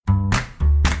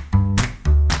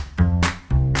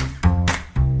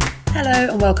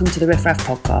Hello and welcome to the Riff, Raff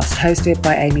podcast, hosted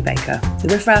by Amy Baker. The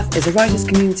Riff, Raff is a writers'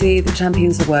 community that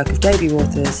champions the work of debut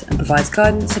authors and provides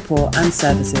guidance, support and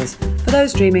services for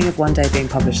those dreaming of one day being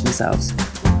published themselves.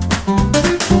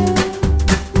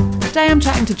 Today I'm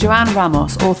chatting to Joanne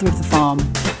Ramos, author of The Farm.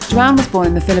 Joanne was born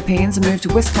in the Philippines and moved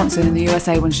to Wisconsin in the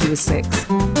USA when she was 6.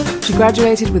 She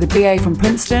graduated with a BA from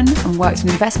Princeton and worked in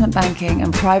investment banking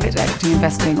and private equity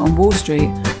investing on Wall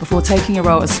Street before taking a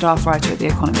role as staff writer at The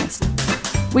Economist.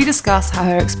 We discuss how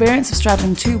her experience of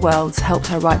straddling two worlds helped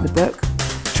her write the book,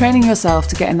 training yourself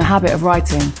to get in the habit of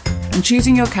writing, and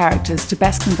choosing your characters to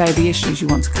best convey the issues you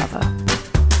want to cover.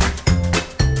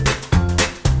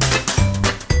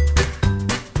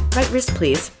 Right wrist,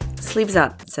 please. Sleeves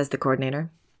up, says the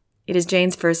coordinator. It is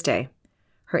Jane's first day.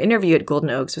 Her interview at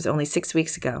Golden Oaks was only 6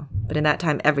 weeks ago, but in that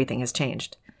time everything has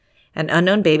changed. An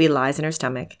unknown baby lies in her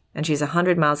stomach, and she's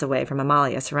 100 miles away from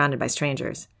Amalia, surrounded by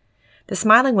strangers. The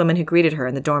smiling woman who greeted her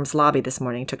in the dorm's lobby this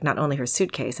morning took not only her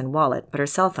suitcase and wallet, but her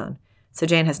cell phone, so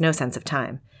Jane has no sense of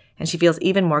time, and she feels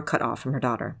even more cut off from her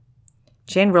daughter.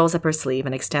 Jane rolls up her sleeve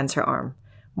and extends her arm,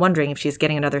 wondering if she is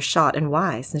getting another shot and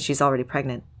why, since she's already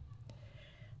pregnant.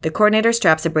 The coordinator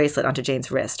straps a bracelet onto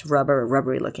Jane's wrist,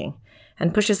 rubbery looking,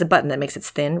 and pushes a button that makes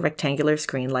its thin, rectangular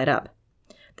screen light up.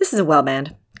 This is a well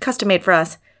band, custom made for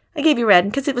us. I gave you red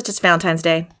because it was just Valentine's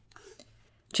Day.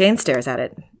 Jane stares at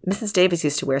it. Mrs. Davis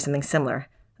used to wear something similar,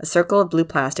 a circle of blue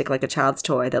plastic like a child's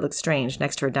toy that looks strange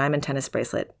next to her diamond tennis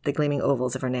bracelet, the gleaming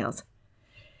ovals of her nails.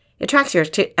 It tracks your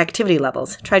activity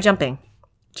levels. Try jumping.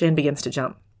 Jane begins to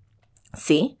jump.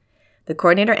 See? The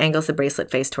coordinator angles the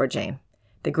bracelet face toward Jane.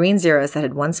 The green zeros that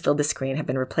had once filled the screen have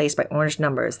been replaced by orange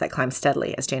numbers that climb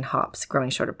steadily as Jane hops,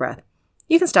 growing short of breath.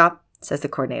 You can stop, says the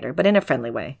coordinator, but in a friendly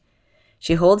way.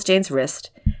 She holds Jane's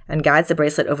wrist and guides the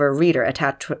bracelet over a reader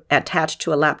attached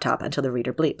to a laptop until the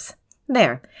reader bleeps.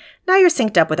 There. Now you're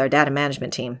synced up with our data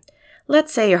management team.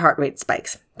 Let's say your heart rate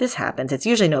spikes. This happens. It's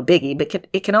usually no biggie, but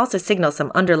it can also signal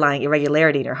some underlying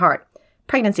irregularity in your heart,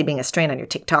 pregnancy being a strain on your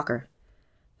TikToker.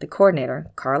 The coordinator,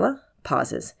 Carla,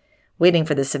 pauses, waiting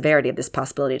for the severity of this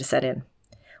possibility to set in.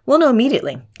 We'll know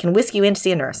immediately. Can whisk you in to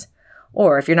see a nurse.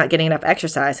 Or if you're not getting enough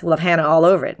exercise, we'll have Hannah all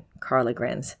over it. Carla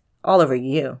grins. All over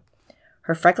you.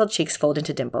 Her freckled cheeks fold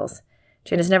into dimples.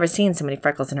 Jane has never seen so many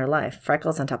freckles in her life.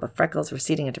 Freckles on top of freckles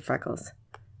receding into freckles.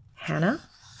 Hannah?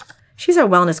 She's our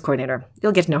wellness coordinator.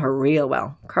 You'll get to know her real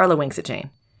well. Carla winks at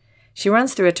Jane. She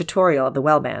runs through a tutorial of the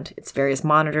well band, its various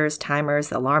monitors, timers,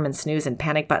 the alarm and snooze and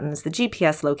panic buttons, the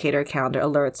GPS locator, calendar,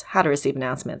 alerts, how to receive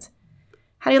announcements.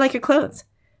 How do you like your clothes?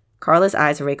 Carla's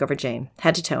eyes rake over Jane,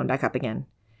 head to toe and back up again.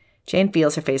 Jane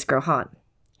feels her face grow hot.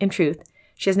 In truth,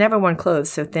 she has never worn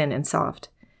clothes so thin and soft.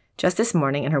 Just this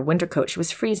morning, in her winter coat, she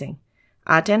was freezing.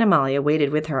 Atta and Amalia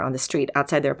waited with her on the street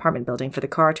outside their apartment building for the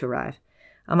car to arrive.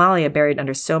 Amalia buried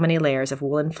under so many layers of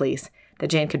woolen fleece that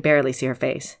Jane could barely see her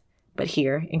face. But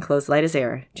here, in clothes light as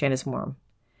air, Jane is warm.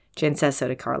 Jane says so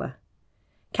to Carla.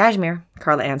 Cashmere,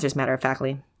 Carla answers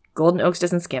matter-of-factly. Golden Oaks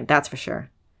doesn't skimp, that's for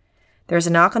sure. There is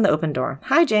a knock on the open door.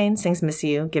 Hi, Jane, sings Miss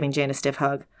Yu, giving Jane a stiff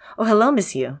hug. Oh, hello,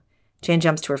 Miss Yu. Jane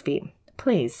jumps to her feet.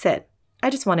 Please, sit.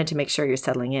 I just wanted to make sure you're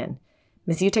settling in.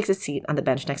 Miss Yu takes a seat on the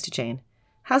bench next to Jane.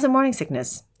 How's the morning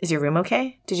sickness? Is your room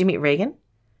okay? Did you meet Reagan?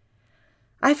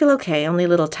 I feel okay, only a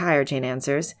little tired, Jane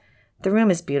answers. The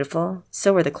room is beautiful.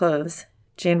 So are the clothes.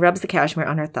 Jane rubs the cashmere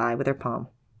on her thigh with her palm.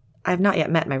 I have not yet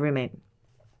met my roommate.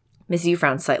 Miss Yu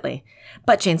frowns slightly.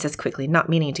 But, Jane says quickly, not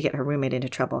meaning to get her roommate into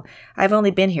trouble, I've only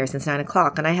been here since 9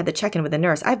 o'clock, and I had to check in with the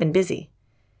nurse. I've been busy.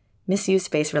 Miss Yu's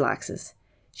face relaxes.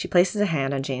 She places a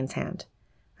hand on Jane's hand.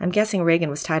 I'm guessing Reagan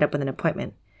was tied up with an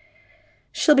appointment.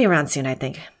 She'll be around soon, I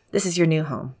think. This is your new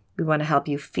home. We want to help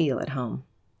you feel at home.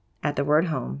 At the word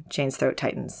home, Jane's throat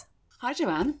tightens. Hi,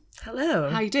 Joanne. Hello.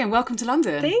 How are you doing? Welcome to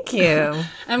London. Thank you.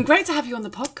 Great to have you on the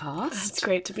podcast. It's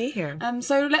great to be here.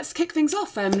 So let's kick things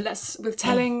off with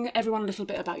telling everyone a little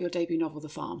bit about your debut novel, The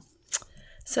Farm.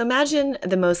 So imagine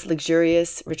the most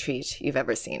luxurious retreat you've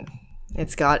ever seen.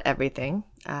 It's got everything.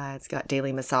 It's got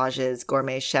daily massages,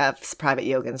 gourmet chefs, private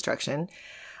yoga instruction,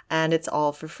 and it's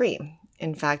all for free.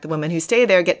 In fact, the women who stay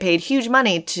there get paid huge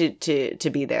money to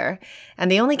be there.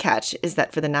 And the only catch is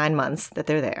that for the 9 months that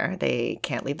they're there, they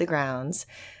can't leave the grounds.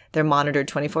 They're monitored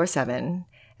 24/7,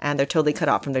 and they're totally cut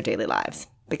off from their daily lives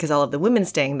because all of the women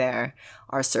staying there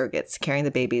are surrogates carrying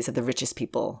the babies of the richest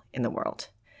people in the world.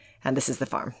 And this is The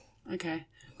Farm. Okay,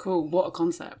 cool. What a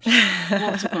concept.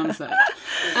 What a concept.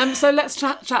 So let's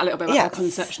chat a little bit about the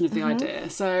conception of the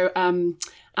idea. So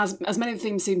as many of the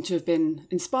themes seem to have been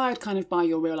inspired kind of by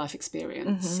your real life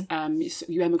experience,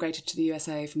 you emigrated to the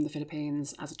USA from the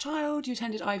Philippines as a child. You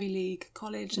attended Ivy League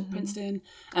college at Princeton,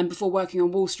 and before working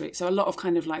on Wall Street. So a lot of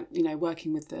kind of like,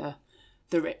 working with the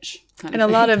the rich kind and of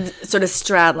a thing. lot of sort of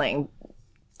straddling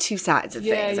two sides of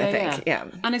things, I think. Yeah.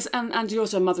 And you're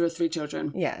also a mother of 3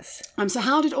 children. Yes. So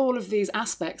how did all of these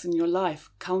aspects in your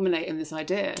life culminate in this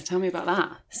idea? Tell me about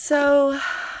that. So,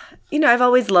 I've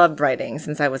always loved writing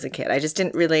since I was a kid. I just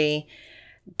didn't really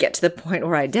get to the point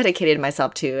where I dedicated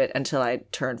myself to it until I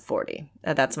turned 40.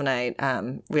 That's when I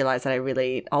realized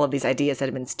that all of these ideas that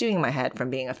had been stewing in my head from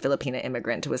being a Filipina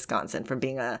immigrant to Wisconsin, from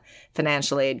being a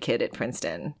financial aid kid at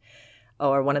Princeton,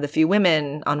 or one of the few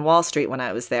women on Wall Street when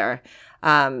I was there.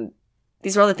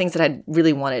 These were all the things that I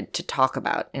really wanted to talk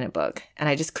about in a book. And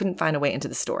I just couldn't find a way into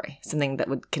the story, something that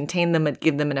would contain them and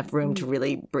give them enough room to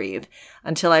really breathe,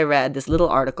 until I read this little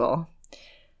article.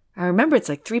 I remember it's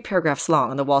like 3 paragraphs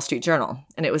long in the Wall Street Journal,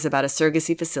 and it was about a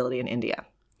surrogacy facility in India.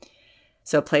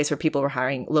 So a place where people were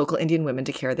hiring local Indian women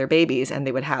to carry their babies, and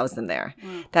they would house them there.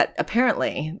 That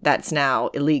apparently, that's now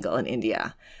illegal in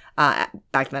India.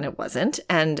 Back then it wasn't.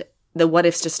 And the what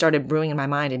ifs just started brewing in my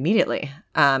mind immediately.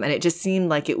 And it just seemed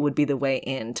like it would be the way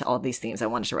into all these themes I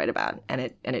wanted to write about. And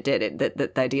it did.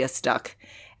 The idea stuck.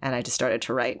 And I just started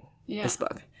to write this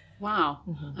book. Wow.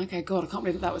 Mm-hmm. Okay, God, I can't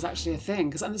believe that was actually a thing.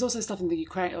 Because there's also stuff in the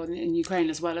Ukraine, or in Ukraine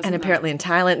as well, isn't and there? Apparently in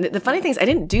Thailand. The funny thing is, I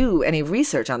didn't do any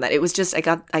research on that. It was just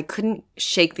I couldn't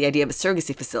shake the idea of a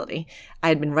surrogacy facility. I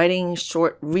had been writing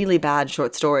really bad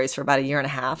short stories for about a year and a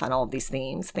half on all of these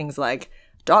themes. Things like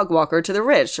dog walker to the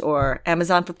rich, or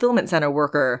Amazon fulfillment center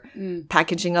worker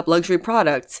packaging up luxury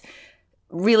products.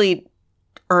 Really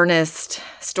earnest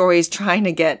stories trying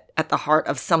to get at the heart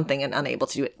of something and unable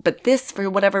to do it. But this, for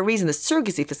whatever reason, the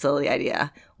surrogacy facility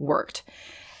idea worked.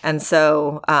 And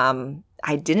so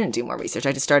I didn't do more research.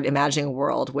 I just started imagining a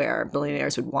world where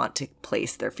billionaires would want to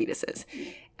place their fetuses.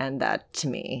 And that, to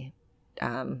me,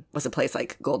 was a place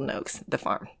like Golden Oaks, the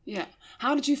farm. Yeah.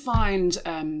 How did you find...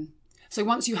 so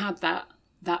once you had that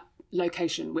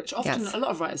location, which often a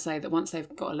lot of writers say that once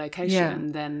they've got a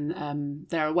location, then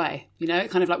they're away.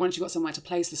 Kind of like once you've got somewhere to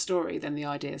place the story, then the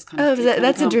ideas kind of...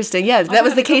 that's interesting. Yeah, that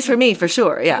was the case for me, for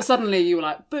sure. Yeah. But suddenly you were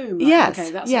like, boom. Yes.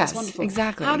 Okay, that's wonderful.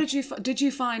 Exactly. How did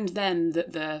you find then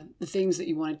that the themes that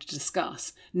you wanted to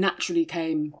discuss naturally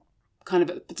came kind of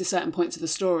at certain points of the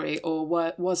story, or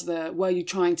were you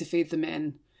trying to feed them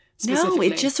in? No,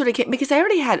 it just sort of came because I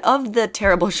already had, of the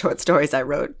terrible short stories I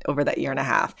wrote over that year and a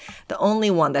half, the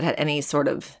only one that had any sort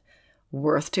of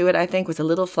worth to it, I think, was a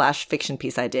little flash fiction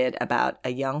piece I did about a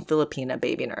young Filipina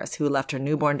baby nurse who left her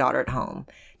newborn daughter at home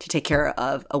to take care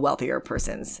of a wealthier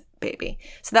person's baby.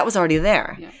 So that was already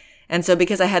there. Yeah. And so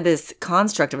because I had this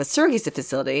construct of a surrogacy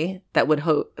facility that would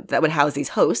house these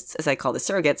hosts, as I call the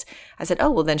surrogates, I said, oh,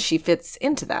 well, then she fits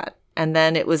into that. And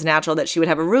then it was natural that she would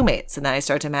have a roommate. So then I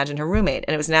started to imagine her roommate.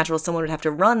 And it was natural someone would have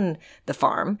to run the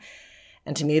farm.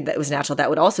 And to me, that was natural that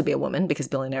would also be a woman, because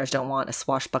billionaires don't want a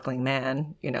swashbuckling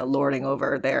man, lording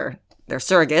over their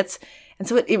surrogates. And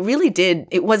so it really did.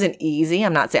 It wasn't easy.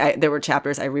 I'm not saying there were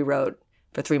chapters I rewrote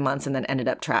for 3 months and then ended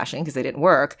up trashing because they didn't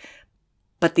work.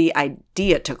 But the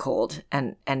idea took hold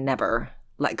and never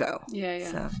let go. Yeah.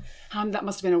 So. That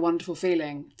must have been a wonderful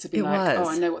feeling to be oh,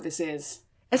 I know what this is.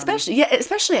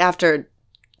 Especially after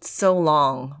so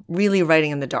long really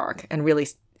writing in the dark and really,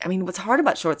 what's hard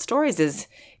about short stories is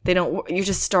you're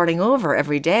just starting over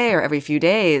every day or every few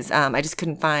days. I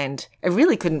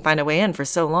really couldn't find a way in for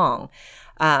so long.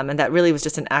 And that really was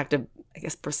just an act of, I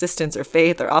guess, persistence or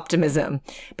faith or optimism.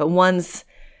 But once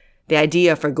the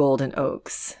idea for Golden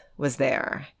Oaks was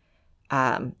there,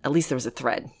 at least there was a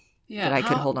thread that I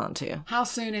could hold on to. How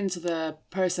soon into the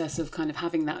process of kind of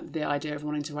having the idea of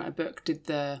wanting to write a book did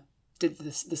the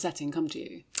setting come to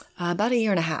you? About a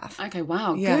year and a half. Okay,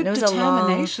 wow. Yeah, good, it was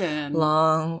determination.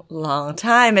 A long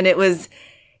time. And it was,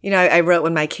 I wrote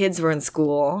when my kids were in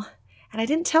school, and I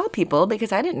didn't tell people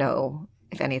because I didn't know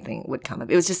if anything would come of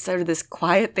it. It was just sort of this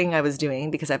quiet thing I was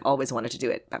doing because I've always wanted to do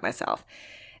it by myself.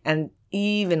 And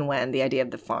even when the idea of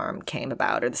the farm came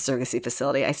about, or the surrogacy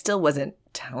facility, I still wasn't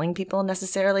telling people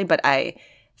necessarily, but I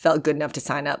felt good enough to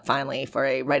sign up finally for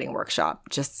a writing workshop,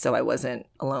 just so I wasn't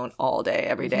alone all day,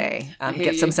 every day.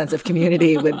 Get some sense of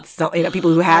community with some,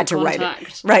 people who had to write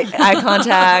it. Right, eye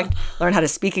contact, learn how to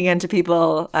speak again to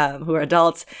people who are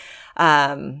adults.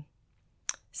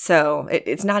 So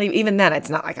it's not even then. It's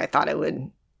not like I thought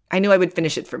I knew I would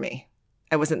finish it for me.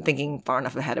 I wasn't thinking far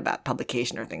enough ahead about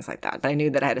publication or things like that. But I knew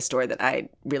that I had a story that I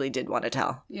really did want to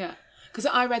tell. Yeah. Because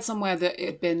I read somewhere that it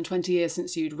had been 20 years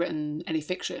since you'd written any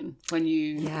fiction when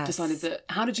you decided that.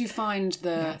 How did you find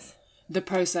the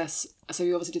process? So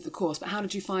you obviously did the course, but how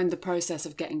did you find the process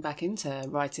of getting back into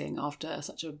writing after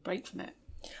such a break from it?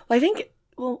 Well, I think,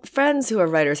 friends who are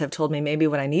writers have told me maybe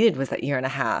what I needed was that year and a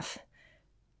half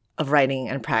of writing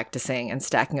and practicing and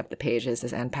stacking up the pages,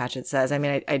 as Ann Patchett says. I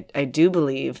mean, I do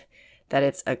believe that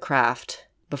it's a craft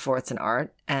before it's an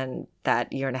art, and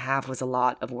that year and a half was a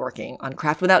lot of working on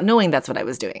craft without knowing that's what I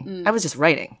was doing. I was just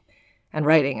writing and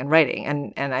writing and writing.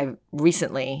 And I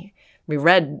recently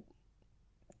reread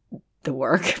the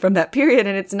work from that period,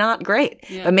 and it's not great.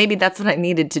 Yeah. But maybe that's what I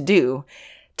needed to do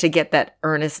to get that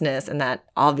earnestness and that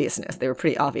obviousness. They were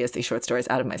pretty obvious, these short stories,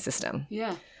 out of my system.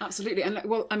 Yeah, absolutely. And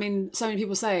well, I mean, so many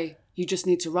people say you just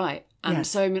need to write. And Yes.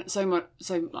 so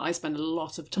I spend a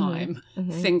lot of time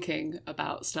thinking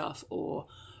about stuff or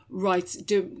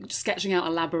sketching out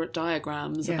elaborate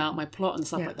diagrams about my plot and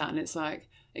stuff like that. And it's like,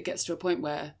 it gets to a point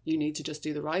where you need to just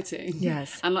do the writing.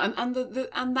 Yes. And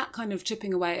that kind of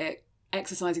chipping away at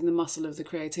exercising the muscle of the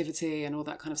creativity and all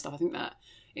that kind of stuff, I think that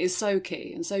is so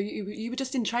key. And so you were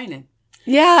just in training.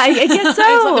 Yeah, I guess so.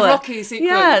 It's like the Rocky sequence.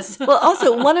 Yes. Well,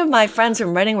 also, one of my friends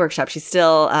from writing workshop, she's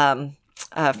still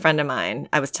a friend of mine.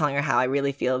 I was telling her how I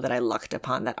really feel that I lucked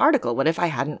upon that article. What if I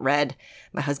hadn't read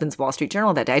my husband's Wall Street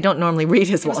Journal that day? I don't normally read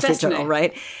his Wall Street Journal,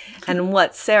 right? And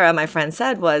what Sarah, my friend,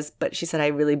 said was, but she said, I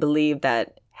really believe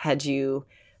that had you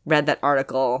read that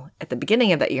article at the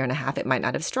beginning of that year and a half, it might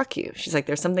not have struck you. She's like,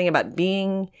 there's something about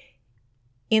being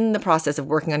in the process of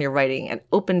working on your writing and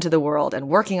open to the world and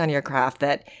working on your craft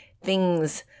that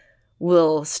things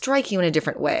will strike you in a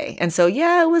different way. And so,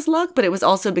 yeah, it was luck, but it was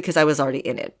also because I was already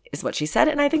in it, is what she said.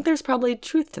 And I think there's probably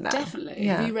truth to that. Definitely.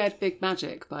 Yeah. Have you read Big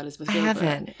Magic by Elizabeth Gilbert?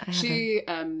 I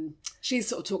haven't. She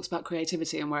sort of talks about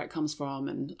creativity and where it comes from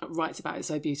and writes about it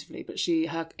so beautifully. But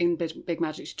in Big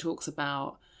Magic, she talks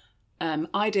about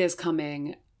ideas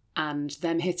coming and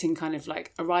them hitting, kind of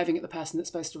like arriving at the person that's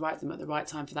supposed to write them at the right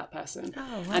time for that person. Oh,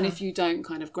 wow. And if you don't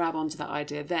kind of grab onto that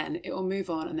idea, then it will move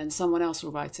on and then someone else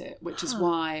will write it, which is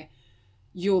why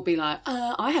you'll be like,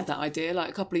 I had that idea like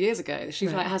a couple of years ago. She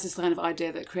like has this kind of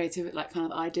idea that creative, like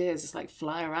kind of ideas just like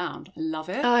fly around. I love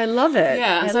it. Oh, I love it.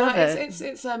 Yeah. I So love it.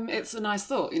 it's a nice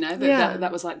thought, you know,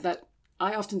 that was like that.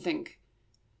 I often think,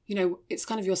 you know, it's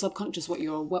kind of your subconscious, what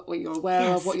you're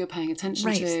aware of, what you're paying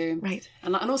attention to, right,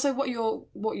 and also what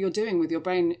you're doing with your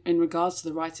brain in regards to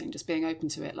the writing, just being open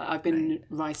to it. Like I've been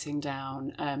writing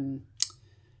down,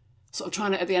 sort of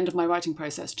trying to, at the end of my writing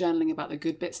process, journaling about the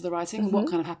good bits of the writing and what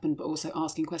kind of happened, but also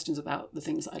asking questions about the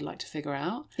things that I'd like to figure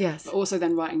out. Yes. But also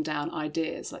then writing down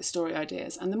ideas, like story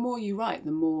ideas. And the more you write,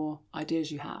 the more ideas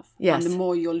you have. Yes. And the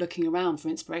more you're looking around for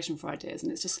inspiration for ideas.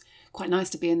 And it's just quite nice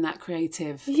to be in that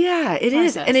creative Yeah, it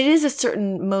process. is. And it is a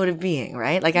certain mode of being,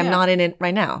 right? Like I'm not in it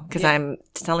right now because I'm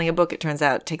selling a book, it turns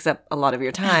out, takes up a lot of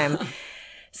your time.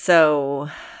 So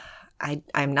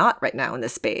I'm not right now in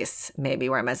this space, maybe,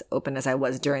 where I'm as open as I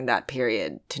was during that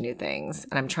period to new things.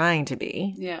 And I'm trying to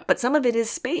be. Yeah. But some of it is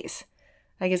space.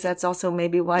 I guess that's also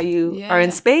maybe why you are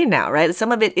in Spain now, right?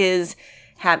 Some of it is,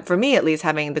 for me at least,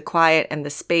 having the quiet and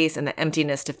the space and the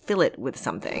emptiness to fill it with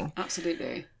something.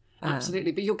 Absolutely.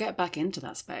 Absolutely. But you'll get back into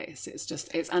that space.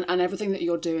 And everything that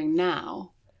you're doing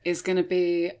now is going to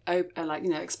be like, you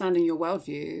know, expanding your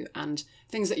worldview, and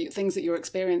things that you're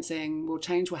experiencing will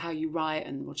change how you write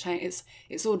and will change.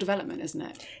 It's all development, isn't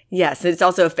it? Yes. It's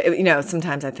also, you know,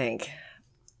 sometimes I think,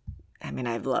 I mean,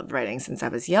 I've loved writing since I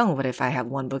was young. What if I have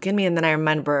one book in me? And then I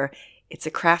remember it's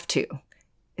a craft too.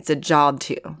 It's a job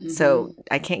too. Mm-hmm. So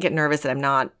I can't get nervous that I'm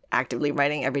not actively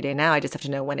writing every day now. I just have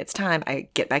to know when it's time. I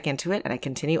get back into it and I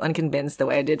continue unconvinced the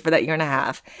way I did for that year and a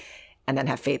half, and then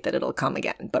have faith that it'll come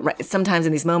again. But sometimes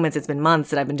in these moments, it's been months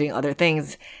that I've been doing other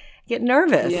things. I get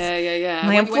nervous. Yeah.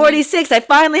 I'm 46. I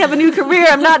finally have a new career.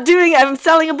 I'm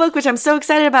selling a book, which I'm so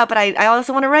excited about, but I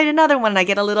also want to write another one. And I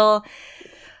get a little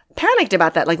panicked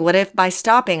about that. Like, what if by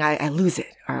stopping, I lose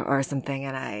it or something?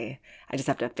 And I just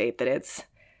have to have faith that it's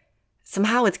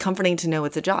comforting to know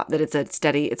it's a job, that it's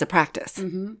a practice.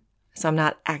 Mm-hmm. So I'm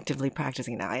not actively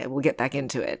practicing now. I will get back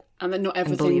into it. And that not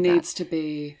everything needs to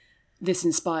be this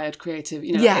inspired creative,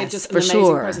 you know, yes, it's just an for amazing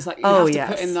sure. process. Like you have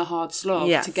to put in the hard slog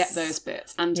to get those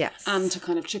bits and to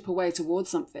kind of chip away towards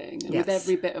something. And with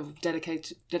every bit of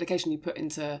dedication you put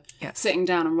into sitting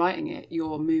down and writing it,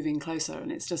 you're moving closer.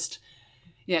 And it's just,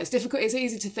 it's difficult. It's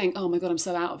easy to think, oh my God, I'm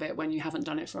so out of it when you haven't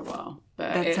done it for a while.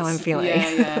 But that's how I'm feeling.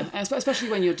 Yeah. Especially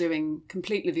when you're doing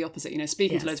completely the opposite, you know,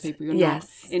 speaking to loads of people, you're not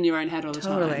in your own head all the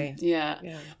time. Yeah.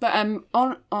 But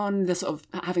on the sort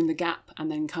of having the gap and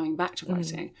then coming back to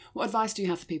writing, what advice do you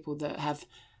have for people that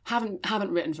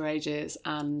haven't written for ages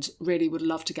and really would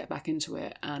love to get back into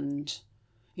it? And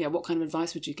what kind of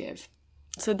advice would you give?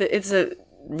 So it's a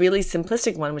really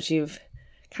simplistic one, which you've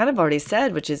kind of already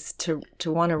said, which is to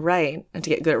want to write, and to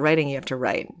get good at writing, you have to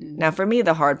write. Now, for me,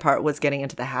 the hard part was getting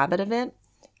into the habit of it.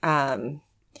 And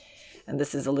and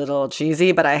this is a little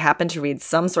cheesy, but I happened to read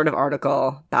some sort of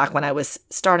article back when I was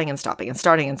starting and stopping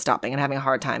and having a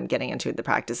hard time getting into the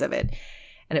practice of it.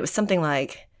 And it was something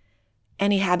like,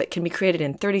 any habit can be created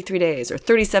in 33 days or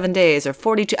 37 days or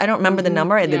 42. I don't remember the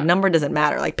number. And the number doesn't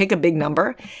matter. Like, pick a big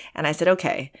number. And I said,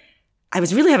 okay. I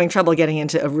was really having trouble getting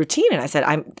into a routine. And I said,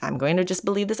 I'm going to just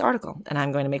believe this article. And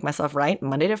I'm going to make myself write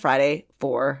Monday to Friday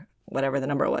for whatever the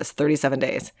number was, 37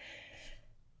 days.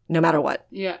 No matter what.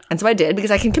 Yeah. And so I did,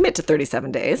 because I can commit to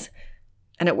 37 days.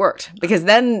 And it worked. Because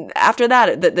then after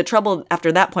that, the trouble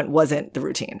after that point wasn't the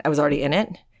routine. I was already in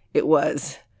it. It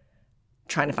was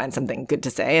trying to find something good to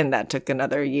say, and that took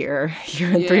another year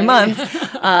and 3 months.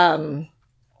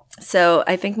 So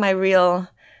I think the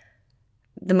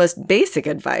most basic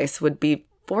advice would be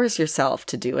force yourself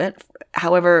to do it.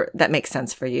 However, that makes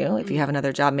sense for you. If you have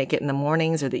another job, make it in the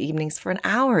mornings or the evenings for an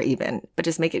hour even, but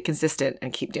just make it consistent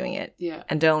and keep doing it. Yeah.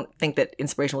 And don't think that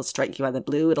inspiration will strike you out of the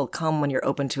blue. It'll come when you're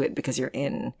open to it because you're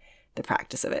in the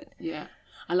practice of it. Yeah.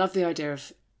 I love the idea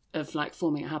of like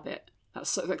forming a habit. That's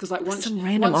so, because like once you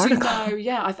know,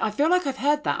 I feel like I've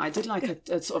heard that. I did like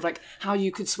a sort of like how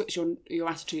you could switch your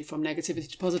attitude from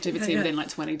negativity to positivity within like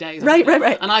 20 days. Right.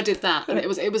 And I did that, and it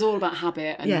was all about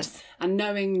habit and and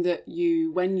knowing that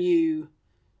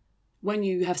when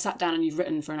you have sat down and you've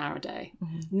written for an hour a day,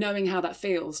 knowing how that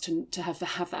feels to have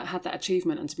that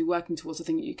achievement and to be working towards the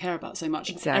thing that you care about so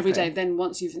much every day. Then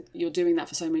once you're doing that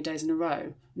for so many days in a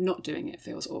row, not doing it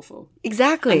fees awful.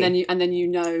 Exactly. And then you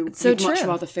know you'd much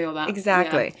rather feel that.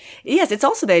 Exactly. Yeah. Yes, it's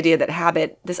also the idea that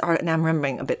habit. Now I'm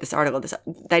remembering a bit this article. The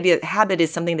idea that habit is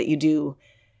something that you do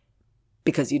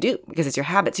because it's your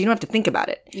habit. So you don't have to think about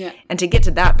it. Yeah. And to get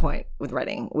to that point with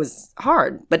writing was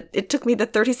hard, but it took me the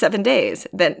 37 days.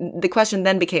 Then the question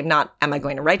then became not, am I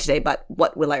going to write today, but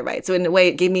what will I write? So in a way,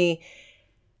 it gave me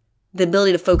the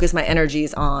ability to focus my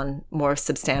energies on more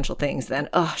substantial things than,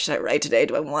 oh, should I write today?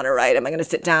 Do I want to write? Am I going to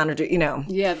sit down or do, you know?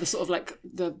 Yeah, the sort of like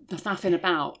the faffing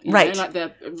about, you right. know,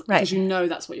 like because you know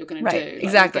that's what you're going to do. Like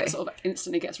Exactly. It sort of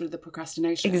instantly gets rid of the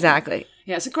procrastination. Exactly.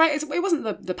 Yeah, it's a great, it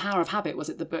wasn't the Power of Habit, was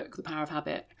it? The book, The Power of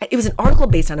Habit? It was an article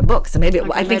based on a book, so maybe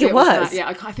I think it was. Yeah,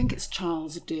 I think it's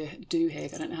Charles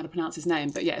Duhigg. I don't know how to pronounce his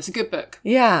name, but yeah, it's a good book.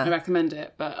 Yeah. I recommend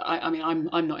it, but I mean,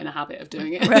 I'm not in a habit of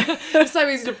doing it. Right. It's so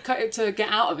easy to get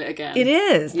out of it again. It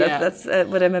is. That's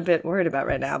what I'm a bit worried about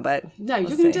right now, but no,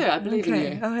 you're going to do it. I believe in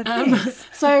you. Oh,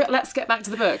 so let's get back to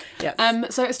the book.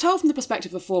 Yes. So it's told from the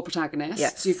perspective of 4 protagonists.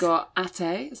 Yes. You've got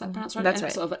Ate, is that pronounced right? That's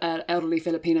right. Sort of an elderly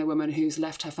Filipino woman who's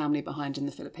left her family behind in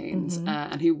the Philippines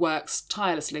and who works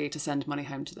tirelessly to send money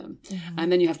home to them.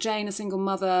 And then you have Jane, a single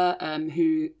mother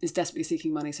who is desperately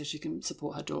seeking money so she can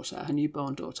support her daughter, her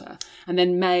newborn daughter. And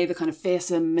then May, the kind of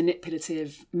fearsome,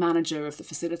 manipulative manager of the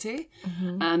facility.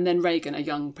 And then Reagan, a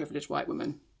young, privileged white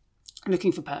woman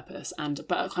looking for purpose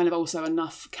but kind of also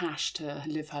enough cash to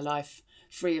live her life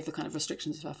free of the kind of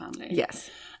restrictions of her family. Yes.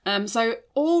 So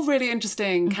all really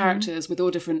interesting characters with all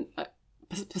different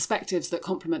perspectives that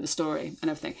complement the story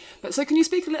and everything. But so can you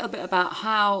speak a little bit about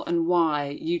how and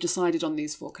why you decided on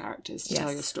these 4 characters to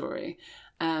tell your story?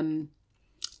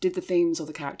 Did the themes or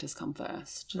the characters come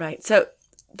first? Right. So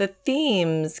the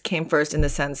themes came first in the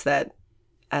sense that,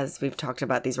 as we've talked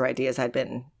about, these were ideas I'd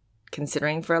been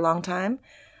considering for a long time.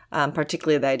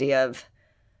 Particularly the idea of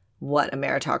what a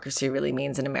meritocracy really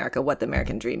means in America, what the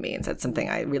American dream means. That's something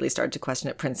I really started to question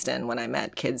at Princeton when I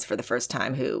met kids for the first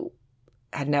time who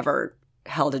had never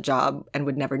held a job and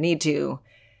would never need to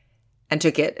and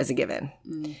took it as a given.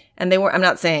 And I'm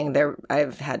not saying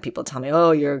I've had people tell me,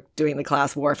 oh, you're doing the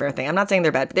class warfare thing. I'm not saying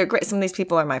they're bad. They're great. Some of these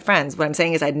people are my friends. What I'm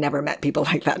saying is I'd never met people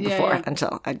like that before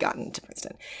until I'd gotten to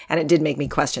Princeton. And it did make me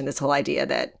question this whole idea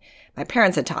that my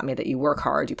parents had taught me that you work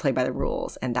hard, you play by the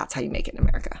rules, and that's how you make it in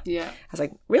America. Yeah. I was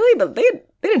like, really? But they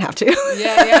didn't have to.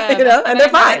 Yeah. You know, and they're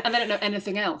fine. And they don't know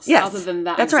anything else other than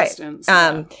that that's existence.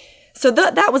 Right. So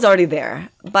that was already there.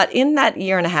 But in that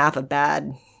year and a half of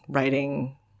bad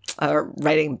writing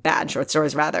bad short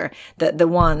stories rather, the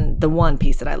one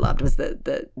piece that I loved was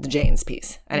the Jane's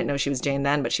piece. I didn't know she was Jane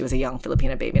then, but she was a young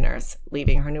Filipina baby nurse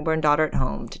leaving her newborn daughter at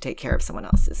home to take care of someone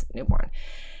else's newborn.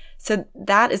 So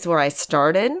that is where I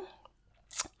started.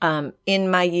 In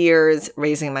my years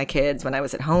raising my kids, when I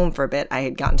was at home for a bit, I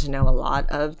had gotten to know a lot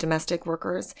of domestic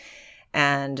workers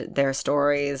and their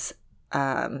stories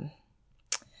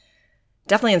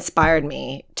definitely inspired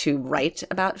me to write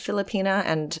about Filipina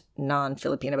and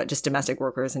non-Filipina, but just domestic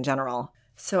workers in general.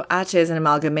 So Ate is an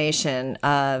amalgamation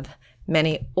of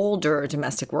many older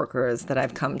domestic workers that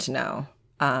I've come to know,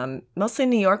 mostly in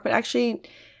New York, but actually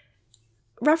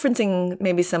referencing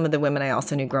maybe some of the women I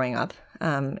also knew growing up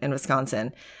in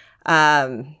Wisconsin.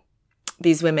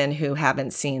 These women who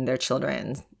haven't seen their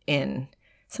children in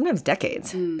sometimes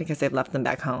decades, because they've left them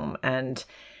back home and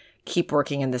keep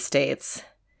working in the States,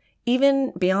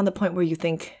 even beyond the point where you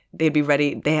think they'd be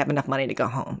ready, they have enough money to go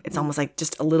home. It's almost like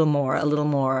just a little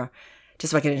more,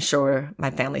 just so I can ensure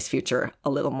my family's future a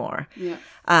little more. Yeah.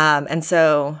 And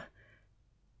so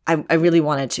I really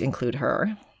wanted to include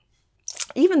her,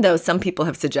 even though some people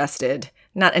have suggested,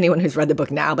 not anyone who's read the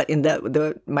book now, but in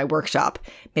my workshop,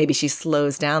 maybe she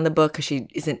slows down the book because she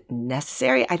isn't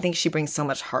necessary. I think she brings so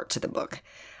much heart to the book,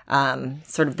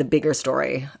 sort of the bigger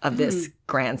story of this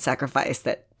grand sacrifice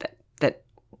that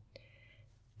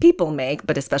people make,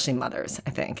 but especially mothers, I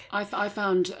think. I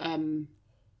found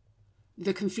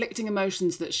the conflicting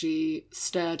emotions that she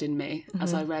stirred in me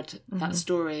as I read that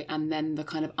story, and then the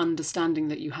kind of understanding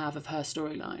that you have of her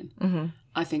storyline.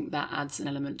 I think that adds an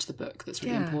element to the book that's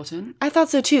really important. I thought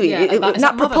so too. Yeah,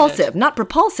 not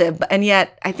propulsive, and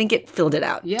yet I think it filled it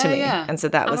out to me. Yeah. And so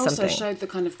that was something. And also showed the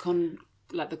kind of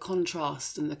the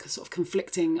contrast and the sort of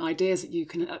conflicting ideas that you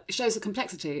can. It shows the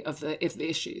complexity of the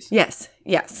issues. Yes.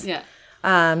 Yeah.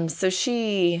 So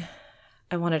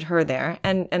I wanted her there,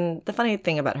 and the funny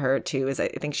thing about her too is I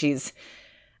think she's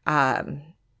a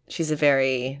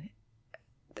very,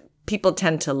 people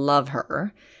tend to love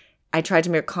her. I tried to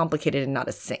make her complicated and not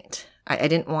a saint. I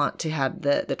didn't want to have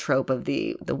the trope of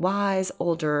the wise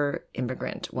older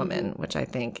immigrant woman, which I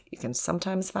think you can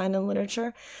sometimes find in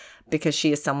literature, because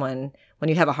she is someone, when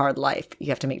you have a hard life, you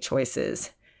have to make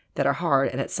choices that are hard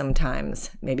and it's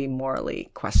sometimes maybe morally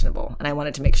questionable. And I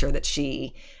wanted to make sure that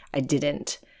I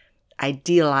didn't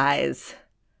idealize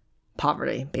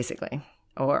poverty, basically,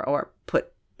 or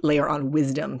layer on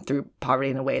wisdom through poverty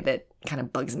in a way that kind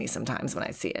of bugs me sometimes when I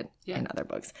see it in other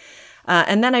books.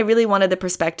 And then I really wanted the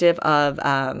perspective of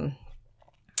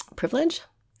privilege,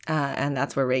 and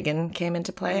that's where Reagan came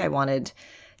into play. I wanted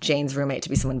Jane's roommate to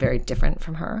be someone very different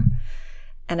from her.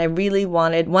 And I really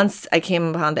wanted, once I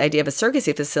came upon the idea of a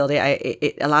surrogacy facility,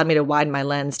 it allowed me to widen my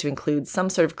lens to include some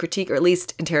sort of critique or at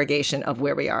least interrogation of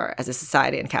where we are as a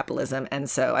society in capitalism. And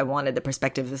so I wanted the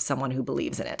perspective of someone who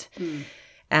believes in it.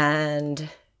 And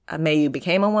Mayu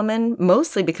became a woman,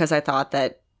 mostly because I thought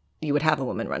that you would have a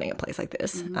woman running a place like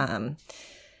this.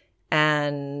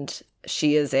 And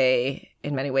she is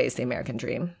in many ways, the American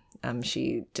dream.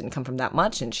 She didn't come from that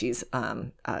much, and she's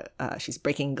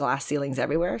breaking glass ceilings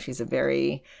everywhere. She's a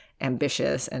very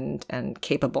ambitious and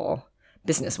capable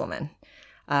businesswoman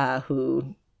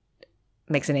who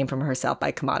makes a name for herself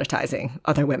by commoditizing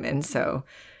other women. So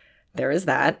there is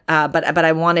that. But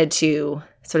I wanted to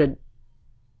sort of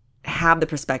have the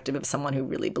perspective of someone who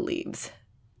really believes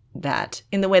that,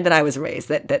 in the way that I was raised,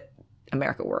 that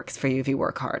America works for you if you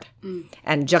work hard,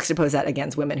 and juxtapose that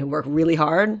against women who work really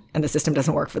hard and the system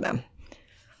doesn't work for them.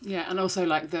 Yeah, and also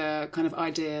like the kind of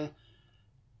idea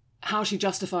how she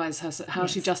justifies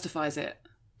she justifies it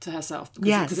to herself,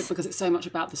 because it's so much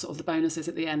about the sort of the bonuses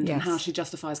at the end, and how she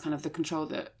justifies kind of the control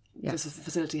that this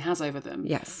facility has over them.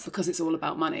 Because it's all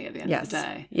about money at the end of the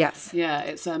day.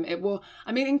 It's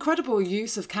incredible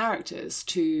use of characters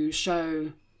to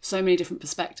show so many different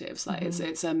perspectives. Like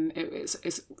it's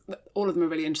all of them are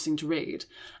really interesting to read.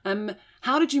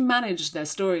 How did you manage their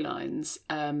storylines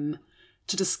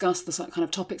to discuss the kind of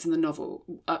topics in the novel?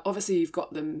 Obviously, you've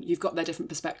got their different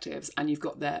perspectives, and you've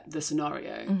got the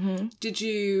scenario. Did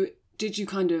you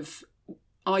kind of?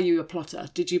 Are you a plotter?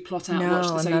 Did you plot out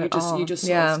much? So you just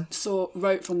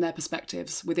wrote from their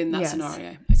perspectives within that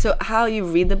scenario. So how you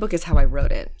read the book is how I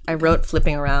wrote it. I wrote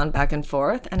flipping around back and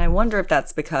forth, and I wonder if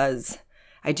that's because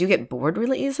I do get bored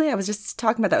really easily. I was just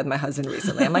talking about that with my husband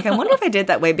recently. I'm like, I wonder if I did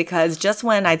that way because just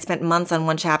when I'd spent months on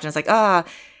one chapter, it's like, I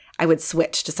would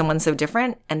switch to someone so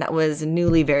different. And that was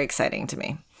newly very exciting to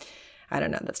me. I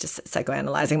don't know. That's just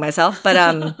psychoanalyzing myself. But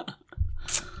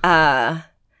I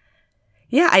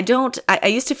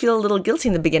used to feel a little guilty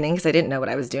in the beginning because I didn't know what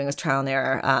I was doing. It was trial and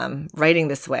error, writing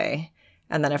this way.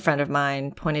 And then a friend of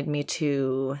mine pointed me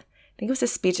to, I think it was a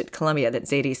speech at Columbia that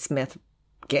Zadie Smith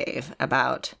gave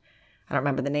about, I don't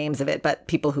remember the names of it, but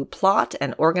people who plot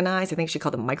and organize. I think she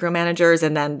called them micromanagers,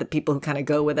 and then the people who kind of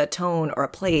go with a tone or a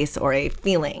place or a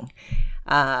feeling.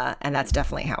 And that's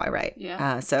definitely how I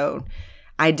write. So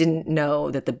I didn't know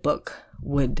that the book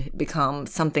would become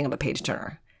something of a page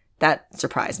turner. That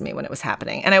surprised me when it was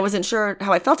happening. And I wasn't sure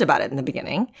how I felt about it in the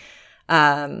beginning.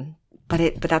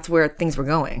 But that's where things were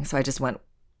going. So I just went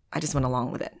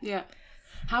along with it. Yeah.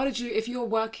 How did you, if you're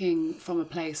working from a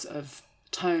place of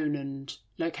tone and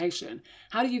location,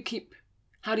 how do you keep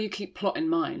plot in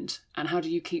mind, and how do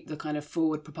you keep the kind of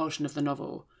forward propulsion of the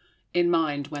novel in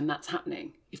mind when that's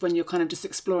happening? when you're kind of just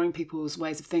exploring people's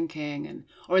ways of thinking,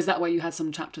 or is that where you had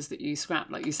some chapters that you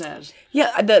scrapped, like you said?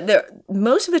 Yeah, the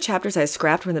most of the chapters I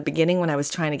scrapped were in the beginning when I was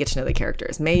trying to get to know the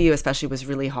characters. Mayu especially was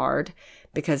really hard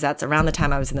because that's around the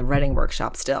time I was in the writing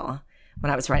workshop still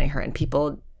when I was writing her, and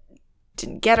people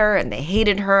didn't get her and they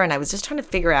hated her, and I was just trying to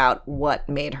figure out what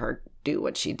made her do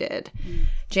what she did.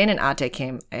 Jane and Ate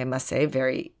came, I must say,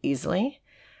 very easily.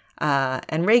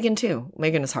 And Reagan too.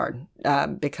 Reagan is hard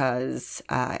because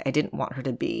I didn't want her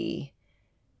to be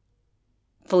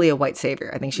fully a white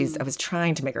savior. I think I was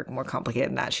trying to make her more complicated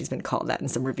than that. She's been called that in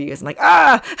some reviews. I'm like,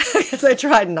 because I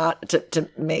tried not to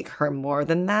make her more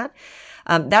than that.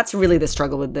 That's really the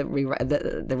struggle with the rewrite.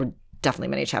 There were definitely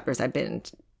many chapters I've been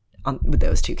on with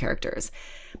those two characters.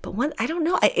 But I don't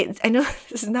know. I know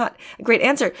this is not a great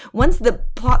answer. Once the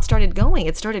plot started going,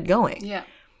 it started going. Yeah.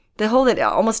 The whole that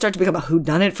almost started to become a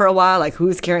whodunit for a while, like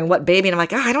who's carrying what baby, and I'm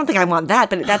like, I don't think I want that.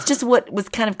 But that's just what was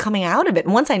kind of coming out of it.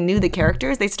 And once I knew the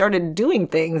characters, they started doing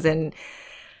things, and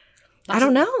I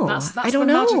don't know. That's I don't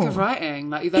the know. magic of writing.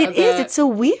 Like It is. It's so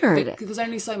weird. There's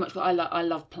only so much. I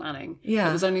love planning. Yeah.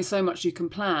 There's only so much you can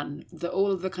plan. All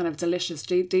of the kind of delicious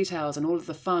details and all of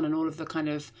the fun and all of the kind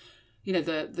of,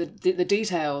 the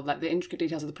detail, like the intricate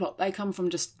details of the plot, they come from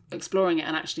just exploring it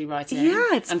and actually writing. Yeah,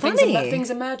 it's and funny.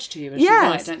 Things emerge to you as you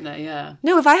write, don't they? Yeah.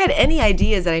 No, if I had any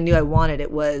ideas that I knew I wanted,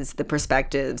 it was the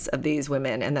perspectives of these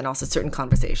women, and then also certain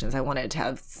conversations. I wanted to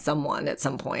have someone at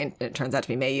some point, it turns out to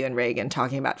be Mayu and Reagan,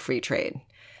 talking about free trade,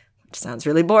 which sounds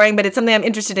really boring, but it's something I'm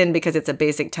interested in because it's a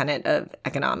basic tenet of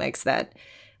economics that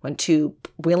when two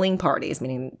willing parties,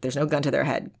 meaning there's no gun to their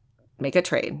head, make a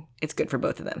trade, it's good for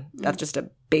both of them. That's just a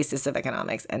basis of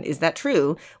economics. And is that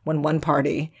true when one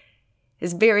party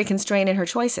is very constrained in her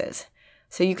choices?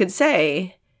 So you could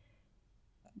say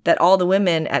that all the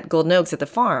women at Golden Oaks at the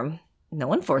farm, no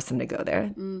one forced them to go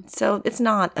there. So it's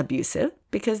not abusive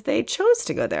because they chose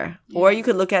to go there. Yeah. Or you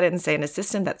could look at it and say in a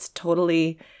system that's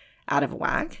totally out of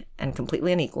whack and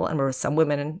completely unequal, and where some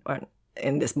women, or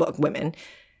in this book, women,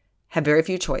 have very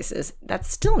few choices, that's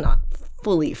still not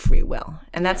fully free will.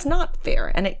 And that's not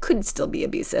fair. And it could still be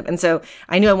abusive. And so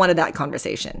I knew I wanted that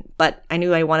conversation. But I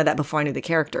knew I wanted that before I knew the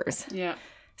characters. Yeah.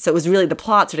 So it was really the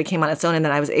plot sort of came on its own. And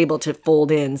then I was able to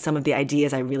fold in some of the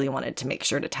ideas I really wanted to make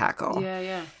sure to tackle. Yeah,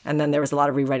 yeah. And then there was a lot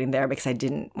of rewriting there because I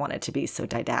didn't want it to be so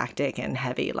didactic and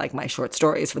heavy like my short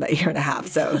stories for that year and a half.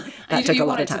 So that took a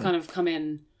lot of time. You want it to kind of come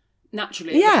in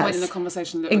naturally at the point in the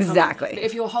conversation. That exactly.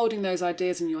 If you're holding those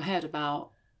ideas in your head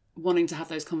about wanting to have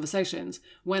those conversations,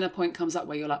 when a point comes up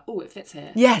where you're like, oh, it fits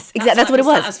here. Yes, exactly. That's what it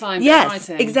was. Satisfying. Yes,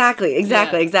 exactly.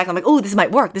 I'm like, oh, this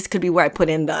might work. This could be where I put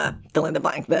in the fill in the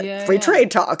blank, the free trade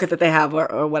talk that they have,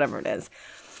 or whatever it is.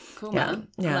 Cool, man.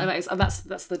 Yeah,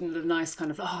 that's the nice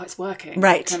kind of it's working,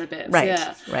 right? Kind of bits, right?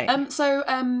 Yeah, right. So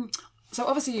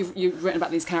obviously you've written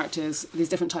about these characters, these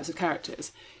different types of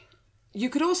characters. You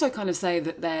could also kind of say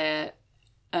that they're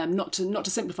not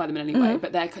to simplify them in any way,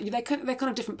 but they're kind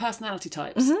of different personality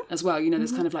types as well.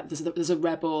 There's kind of like there's a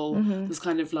rebel. There's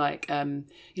kind of like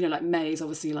like May's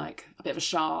obviously like a bit of a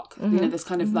shark. There's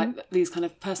kind of like these kind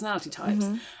of personality types.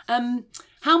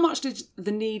 How much did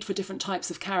the need for different types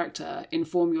of character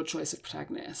inform your choice of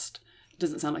protagonist?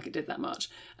 Doesn't sound like it did that much.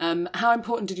 How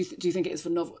important do you think it is for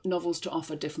novels to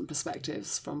offer different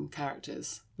perspectives from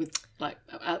characters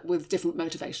with different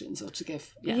motivations, or to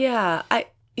give? Yeah, I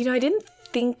didn't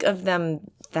think of them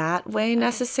that way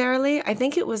necessarily. I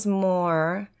think it was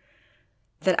more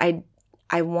that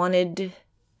I wanted.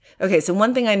 Okay, so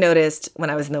one thing I noticed when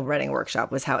I was in the writing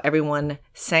workshop was how everyone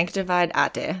sanctified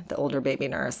Ate, the older baby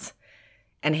nurse,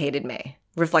 and hated May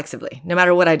reflexively, no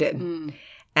matter what I did.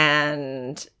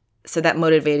 And so that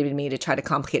motivated me to try to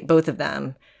complicate both of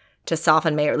them, to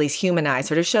soften May, or at least humanize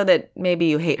her, to show that maybe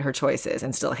you hate her choices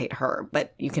and still hate her,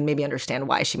 but you can maybe understand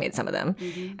why she made some of them.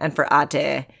 And for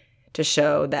Ate, to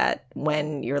show that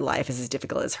when your life is as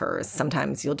difficult as hers,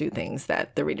 sometimes you'll do things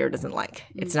that the reader doesn't like.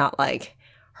 It's not like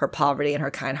her poverty and her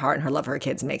kind heart and her love for her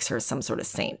kids makes her some sort of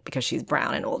saint because she's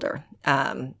brown and older.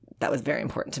 That was very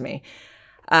important to me.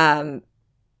 And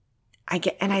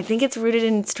I think it's rooted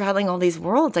in straddling all these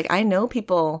worlds. Like, I know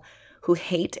people who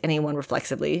hate anyone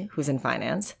reflexively who's in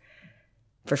finance,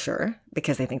 for sure,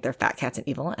 because they think they're fat cats and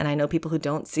evil. And I know people who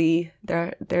don't see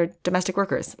their domestic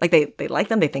workers. Like, they like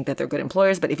them, they think that they're good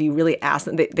employers, but if you really ask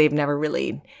them, they've never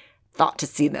really thought to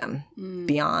see them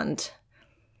beyond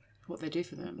what they do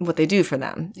for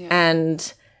them. Yeah.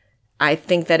 And I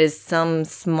think that is some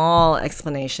small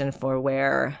explanation for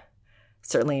where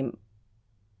certainly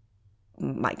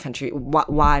my country,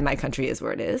 why my country is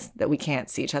where it is, that we can't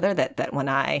see each other, that when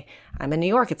I'm in New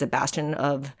York, it's a bastion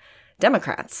of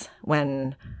Democrats,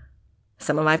 when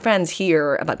some of my friends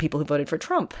hear about people who voted for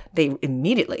Trump. They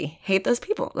immediately hate those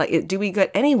people. Like, do we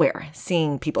get anywhere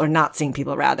seeing people, or not seeing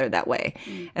people rather, that way?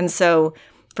 And so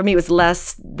for me, it was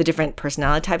less the different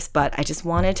personality types, but I just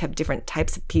wanted to have different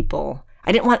types of people.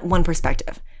 I didn't want one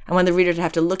perspective. I wanted the reader to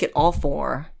have to look at all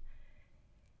four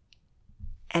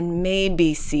and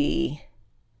maybe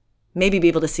be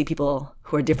able to see people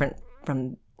who are different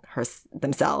from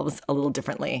themselves a little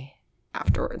differently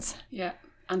afterwards. Yeah.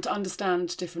 And to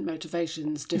understand different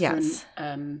motivations, different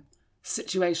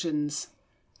situations,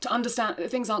 to understand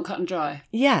that things aren't cut and dry.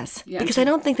 Yes, because I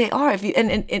don't think they are.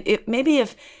 Maybe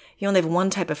if you only have one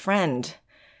type of friend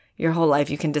your whole life,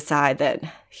 you can decide that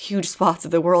huge swaths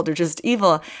of the world are just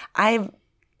evil. I've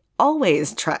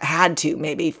always had to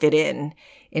maybe fit in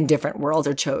different worlds,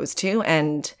 or chose to.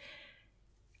 And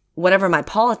whatever my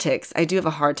politics, I do have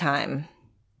a hard time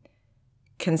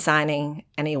consigning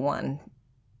anyone,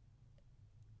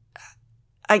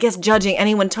 I guess, judging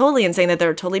anyone totally and saying that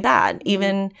they're totally bad.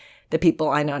 Even the people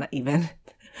I know, not even,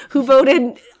 who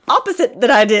voted opposite that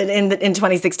I did in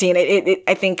 2016.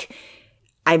 I think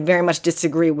I very much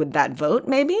disagree with that vote,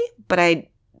 maybe. But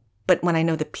when I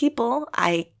know the people,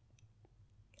 I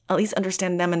at least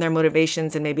understand them and their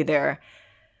motivations and maybe their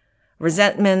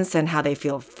resentments and how they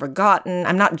feel forgotten.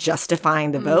 I'm not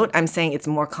justifying the vote. I'm saying it's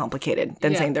more complicated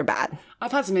than saying they're bad.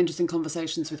 I've had some interesting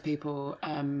conversations with people,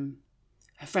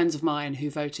 friends of mine who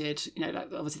voted, like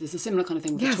obviously there's a similar kind of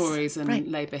thing with the Tories and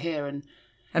Labour here, and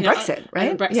Brexit, right?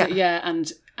 And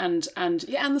Brexit,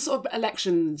 and the sort of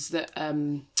elections that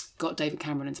got David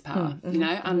Cameron into power,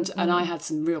 and I had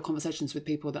some real conversations with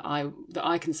people that I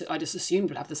just assumed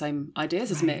would have the same ideas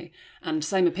as me and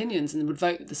same opinions and would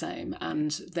vote the same,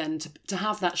 and then to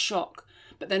have that shock,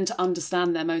 but then to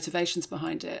understand their motivations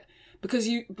behind it.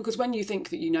 Because when you think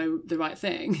that you know the right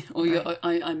thing, or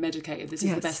I'm educated, this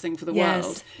is the best thing for the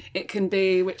world, it can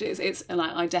be, it's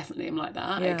like, I definitely am like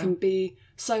that. It can be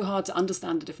so hard to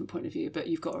understand a different point of view, but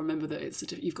you've got to remember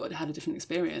that you've got to have a different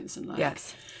experience. And I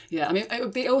mean,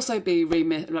 it would also be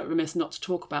remiss not to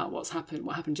talk about what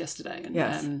happened yesterday.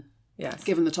 And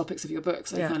given the topics of your book,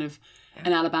 so kind of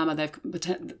in Alabama, they've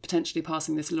potentially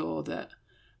passing this law that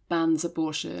bans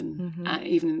abortion,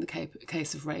 even in the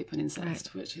case of rape and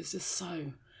incest, which is just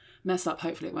so messed up.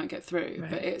 Hopefully it won't get through.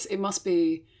 But it must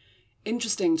be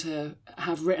interesting to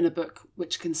have written a book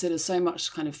which considers so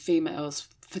much kind of females'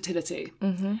 fertility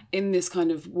in this kind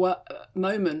of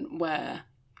moment where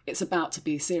it's about to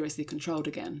be seriously controlled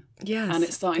again. Yes. And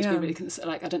it's starting to be really,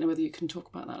 I don't know whether you can talk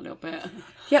about that a little bit.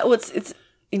 Yeah, well, it's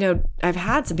I've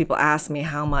had some people ask me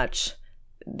how much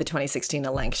the 2016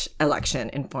 election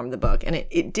informed the book. And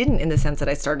it didn't, in the sense that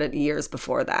I started years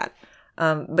before that.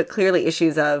 But clearly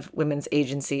issues of women's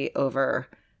agency over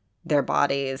their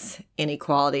bodies,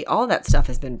 inequality, all that stuff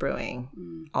has been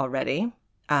brewing already,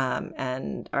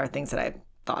 and are things that I've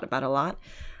thought about a lot.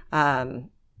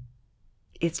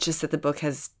 It's just that the book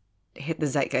has hit the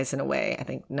zeitgeist in a way I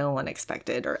think no one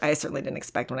expected, or I certainly didn't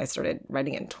expect when I started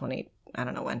writing in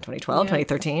 2012,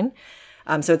 2013.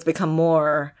 So it's become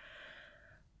more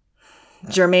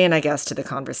germane, I guess, to the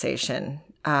conversation.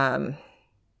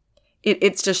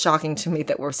 It's just shocking to me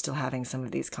that we're still having some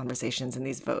of these conversations and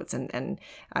these votes. And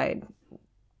I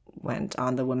went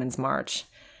on the Women's March,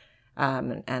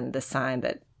 and the sign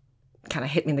that kind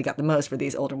of hit me in the gut the most were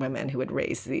these older women who would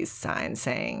raise these signs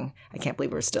saying, I can't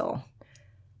believe we're still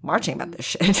marching about this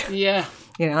shit. Yeah.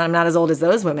 I'm not as old as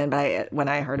those women, but when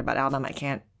I heard about Alabama,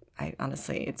 I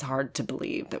honestly, it's hard to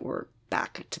believe that we're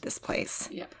back to this place.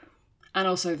 Yeah. And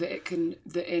also that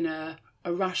in a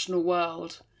rational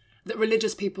world, that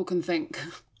religious people can think,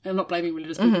 I'm not blaming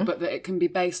religious people, but that it can be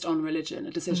based on religion,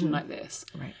 a decision like this,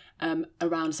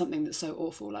 around something that's so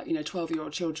awful, like,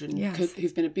 12-year-old children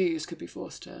who've been abused could be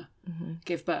forced to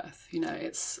give birth.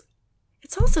 It's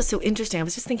also so interesting. I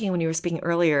was just thinking when you were speaking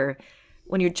earlier,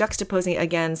 when you're juxtaposing it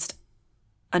against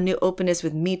a new openness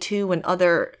with Me Too and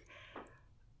other,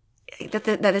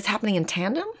 that is happening in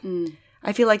tandem.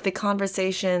 I feel like the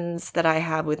conversations that I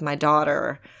have with my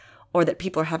daughter, or that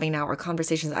people are having now, are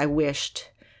conversations I wished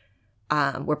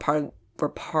were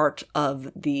part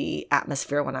of the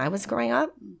atmosphere when I was growing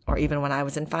up, or even when I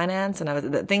was in finance,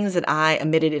 and the things that I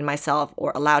admitted in myself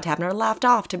or allowed to happen or laughed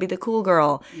off to be the cool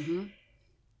girl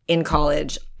in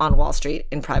college, on Wall Street,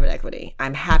 in private equity.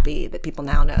 I'm happy that people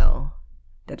now know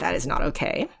that is not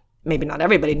okay. Maybe not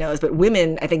everybody knows, but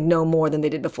women, I think, know more than they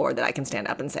did before, that I can stand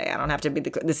up and say, I don't have to be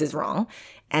this is wrong.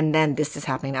 And then this is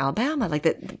happening in Alabama. Like,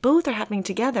 that both are happening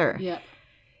together. Yeah.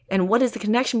 And what is the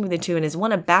connection between the two? And is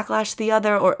one a backlash to the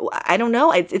other? Or I don't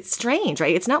know. It's strange,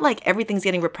 right? It's not like everything's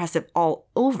getting repressive all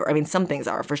over. I mean, some things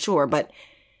are for sure, but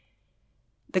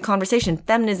the conversation,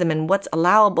 feminism and what's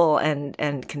allowable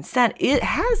and consent, it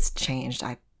has changed,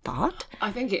 I thought.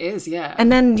 I think it is, yeah.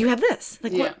 And then you have this.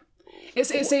 Like, yeah. What?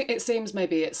 It seems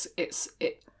maybe it's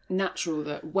natural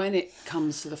that when it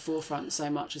comes to the forefront so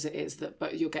much as it is, that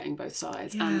but you're getting both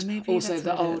sides, and also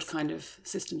the old kind of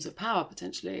systems of power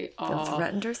potentially are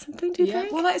threatened or something. Do you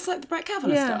think? Well, like, it's like the Brett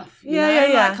Kavanaugh stuff.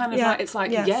 Like, kind of like it's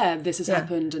like this has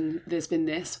happened and there's been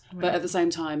this, but at the same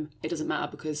time, it doesn't matter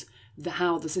because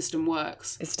how the system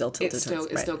works, it's still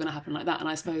still going to happen like that. And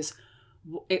I suppose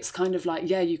it's kind of like,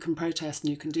 you can protest and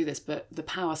you can do this, but the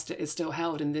power is still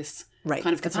held in this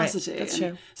kind of capacity. That's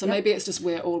true. So maybe it's just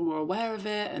we're all more aware of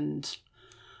it,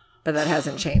 but that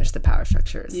hasn't changed the power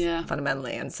structures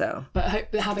fundamentally, and so.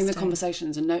 But having the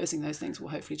conversations and noticing those things will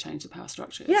hopefully change the power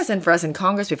structures. Yes, and for us in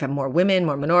Congress, we've had more women,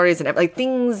 more minorities, and like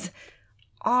things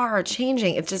are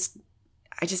changing. It's just,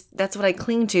 that's what I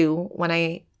cling to when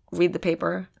I read the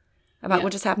paper about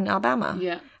what just happened in Alabama.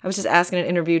 Yeah, I was just asking in an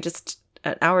interview just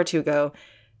an hour or two ago,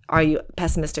 are you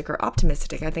pessimistic or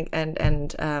optimistic? I think,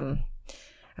 and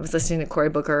I was listening to Cory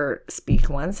Booker speak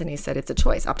once, and he said it's a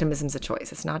choice. Optimism's a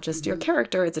choice. It's not just your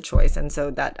character; it's a choice. And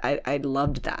so that I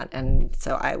loved that, and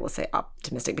so I will say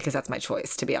optimistic because that's my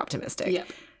choice to be optimistic,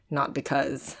 not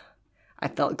because I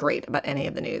felt great about any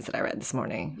of the news that I read this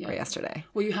morning or yesterday.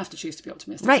 Well, you have to choose to be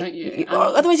optimistic, right? Don't you?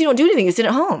 Otherwise, you don't do anything. You sit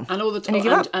at home, and all the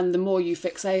time, and the more you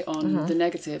fixate on the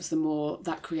negatives, the more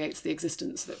that creates the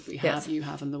existence that we have, you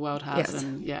have, and the world has. Yes.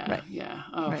 And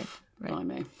right.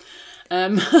 Blimey.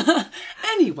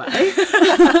 Anyway,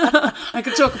 I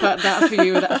could talk about that for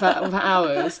you for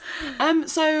hours.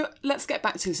 So let's get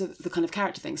back to the kind of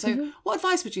character thing. So, what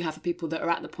advice would you have for people that are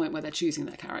at the point where they're choosing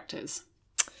their characters?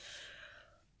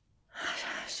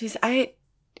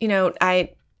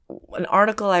 An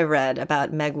article I read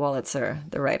about Meg Wolitzer,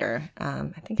 the writer,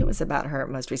 I think it was about her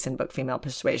most recent book, Female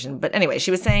Persuasion. But anyway,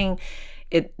 she was saying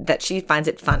that she finds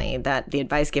it funny that the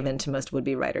advice given to most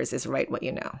would-be writers is write what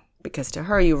you know. Because to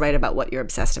her, you write about what you're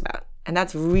obsessed about. And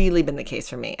that's really been the case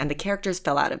for me. And the characters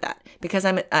fell out of that. Because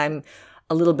I'm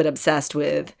a little bit obsessed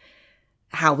with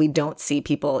how we don't see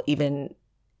people in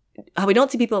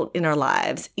our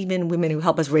lives, even women who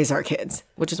help us raise our kids,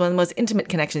 which is one of the most intimate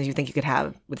connections you think you could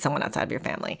have with someone outside of your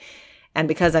family. And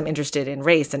because I'm interested in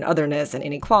race and otherness and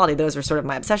inequality, those were sort of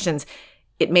my obsessions,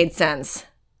 it made sense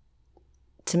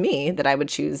to me that I would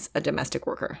choose a domestic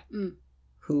worker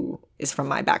who is from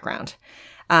my background.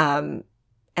 And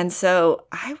so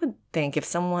I would think if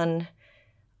someone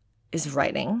is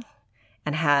writing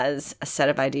and has a set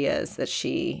of ideas that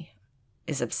she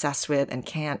is obsessed with and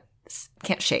can't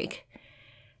shake,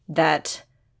 that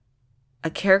a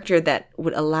character that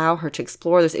would allow her to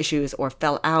explore those issues or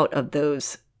fell out of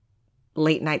those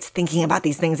late nights thinking about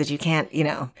these things that you can't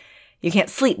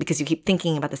sleep because you keep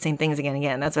thinking about the same things again and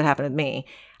again. That's what happened with me.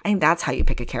 I think that's how you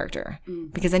pick a character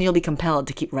because then you'll be compelled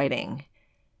to keep writing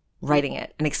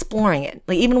it and exploring it.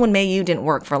 Like even when May You didn't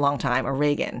work for a long time, or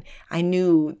Reagan, I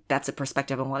knew that's a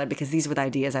perspective I wanted because these were the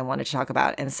ideas I wanted to talk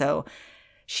about. And so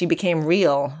they became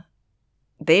real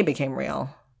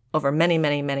over many,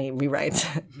 many, many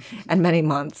rewrites and many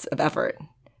months of effort.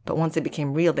 But once they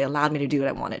became real, they allowed me to do what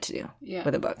I wanted to do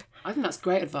with a book. I think that's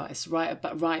great advice. Write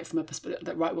from a perspective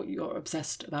that write what you're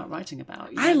obsessed about writing about.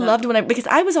 I loved because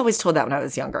I was always told that when I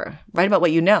was younger. Write about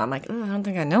what you know. I'm like, I don't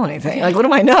think I know anything. Like, what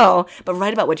do I know? But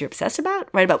write about what you're obsessed about.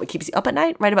 Write about what keeps you up at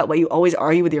night. Write about what you always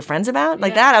argue with your friends about.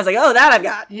 Like that, I was like, oh, that I've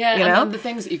got. Yeah, you know? And the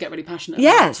things that you get really passionate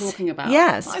about talking about.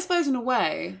 Yes. But I suppose in a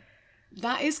way,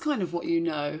 that is kind of what you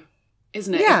know.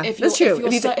 Isn't it? Yeah, that's true.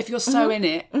 If you're so in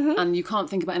it and you can't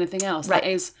think about anything else,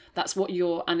 right. that's what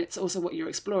you're, and it's also what you're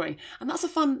exploring, and that's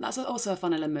also a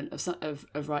fun element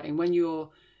of writing when you're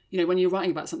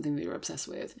writing about something that you're obsessed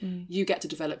with. You get to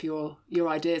develop your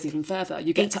ideas even further.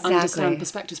 You get to understand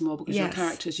perspectives more because your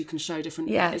characters you can show different.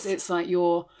 Yes. It's like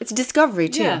it's discovery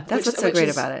too. That's what's so great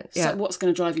about it. Yeah, so what's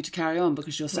going to drive you to carry on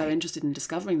because you're so interested in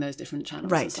discovering those different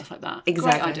channels and stuff like that.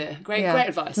 Exactly. Great idea. Great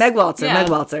advice. Meg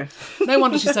Waltzer. No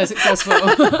wonder she's so successful.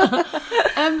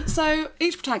 So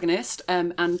each protagonist,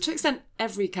 and to an extent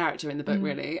every character in the book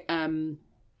really,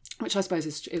 which I suppose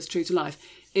is true to life,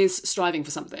 is striving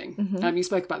for something. You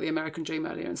spoke about the American dream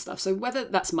earlier and stuff. So whether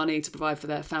that's money to provide for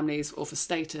their families or for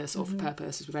status or for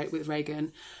purpose with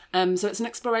Reagan. So it's an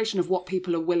exploration of what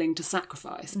people are willing to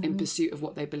sacrifice in pursuit of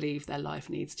what they believe their life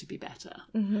needs to be better.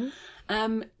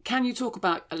 Can you talk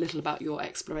a little about your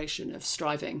exploration of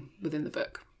striving within the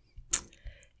book?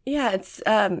 Yeah, it's,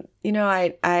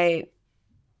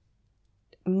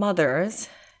 mothers,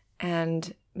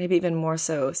 and maybe even more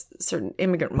so certain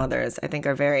immigrant mothers, I think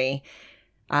are very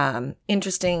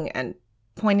interesting and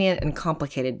poignant and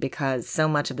complicated because so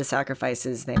much of the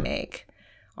sacrifices they make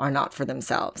are not for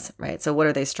themselves, right? So what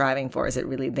are they striving for? Is it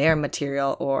really their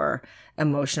material or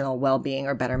emotional well-being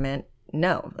or betterment?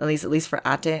 No, at least for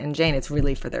Ate and Jane, it's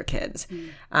really for their kids.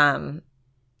 And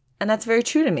that's very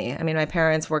true to me. I mean, my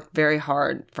parents worked very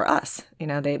hard for us. You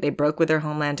know, they broke with their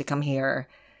homeland to come here.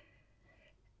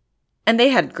 And they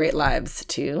had great lives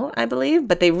too, I believe,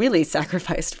 but they really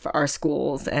sacrificed for our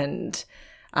schools and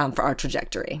for our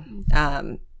trajectory.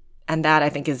 And that, I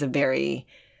think, is a very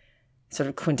sort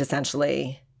of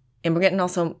quintessentially immigrant and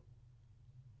also,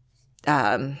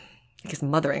 I guess,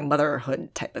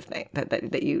 motherhood type of thing,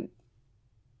 that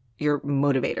your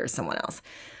motivator is someone else.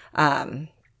 And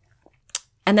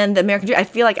then the American dream, I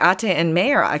feel like Ate and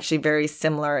May are actually very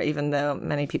similar, even though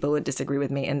many people would disagree with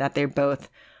me, in that they're both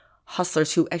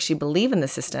hustlers who actually believe in the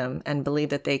system and believe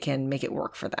that they can make it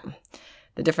work for them.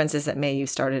 The difference is that May, you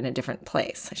started in a different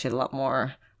place. She had a lot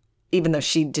more, even though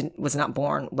she was not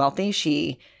born wealthy,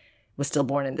 she was still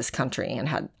born in this country and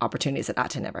had opportunities that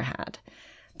Ate never had.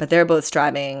 But they're both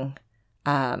striving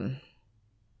to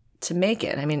make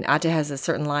it. I mean, Ate has a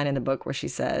certain line in the book where she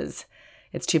says,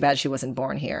 it's too bad she wasn't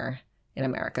born here in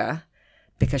America,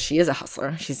 because she is a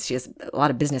hustler. She has a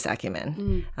lot of business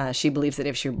acumen. She believes that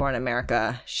if she were born in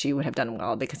America, she would have done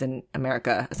well, because in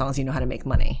America, as long as you know how to make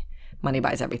money, money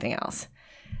buys everything else.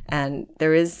 And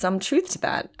there is some truth to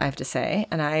that, I have to say.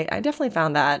 And I definitely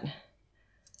found that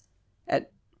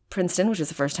at Princeton, which was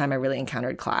the first time I really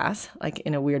encountered class. Like,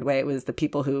 in a weird way, it was the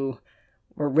people who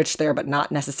were rich there, but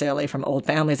not necessarily from old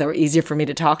families, that were easier for me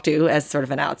to talk to as sort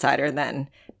of an outsider than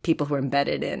people who are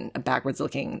embedded in a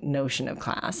backwards-looking notion of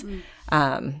class.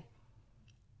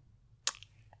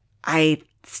 I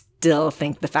still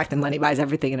think the fact that money buys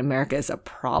everything in America is a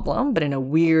problem, but in a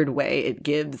weird way, it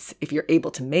gives, if you're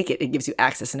able to make it, it gives you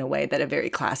access in a way that a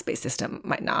very class-based system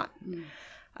might not.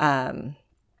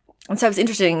 And so it was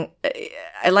interesting.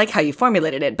 I like how you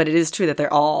formulated it, but it is true that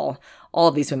they're all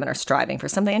of these women are striving for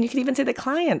something. And you could even say the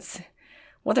clients,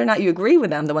 whether or not you agree with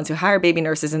them, the ones who hire baby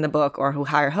nurses in the book or who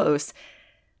hire hosts,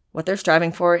 what they're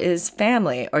striving for is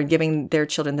family or giving their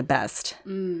children the best.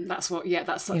 That's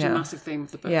such a massive theme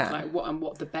of the book, like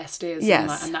what the best is.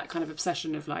 Yes. And that kind of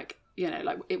obsession of like,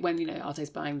 when, Arte's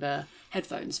buying the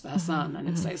headphones for her son, and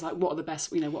it's like, what are the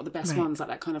best, what are the best ones, like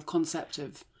that kind of concept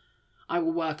of, I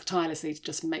will work tirelessly to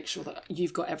just make sure that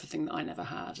you've got everything that I never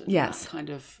had. And that kind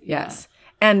of, Yes.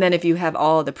 And then if you have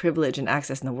all the privilege and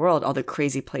access in the world, all the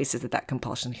crazy places that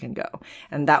compulsion can go.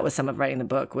 And that was some of writing the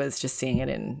book, was just seeing it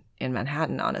in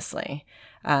Manhattan, honestly.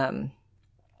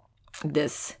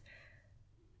 This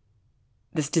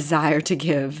desire to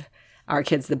give our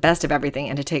kids the best of everything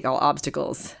and to take all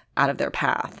obstacles out of their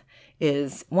path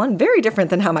is, one, very different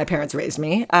than how my parents raised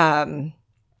me.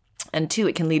 And two,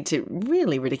 it can lead to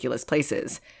really ridiculous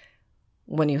places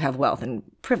when you have wealth and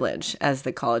privilege, as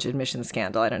the college admissions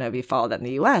scandal. I don't know if you follow that in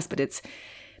the U.S., but it's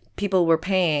people were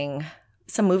paying,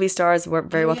 some movie stars were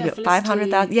very wealthy,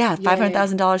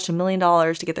 $500,000 to $1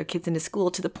 million to get their kids into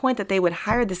school, to the point that they would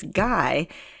hire this guy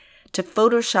to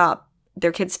Photoshop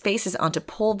their kids' faces onto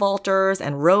pole vaulters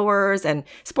and rowers and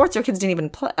sports their kids didn't even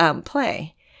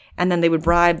play. And then they would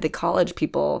bribe the college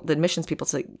people, the admissions people,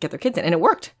 to get their kids in. And it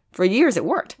worked. For years, it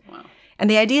worked. Wow. And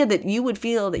the idea that you would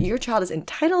feel that your child is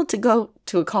entitled to go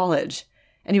to a college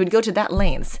and you would go to that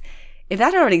lengths, if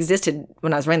that had already existed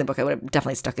when I was writing the book, I would have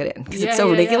definitely stuck it in, because it's so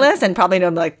ridiculous and probably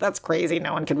I'm like, that's crazy.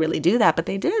 No one could really do that. But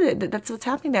they did it. That's what's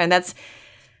happening there. And that's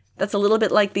a little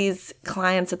bit like these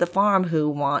clients at the farm who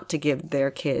want to give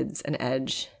their kids an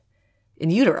edge in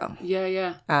utero.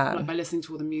 Like by listening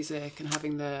to all the music and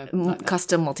having the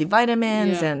custom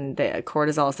multivitamins and the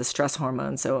cortisol is the stress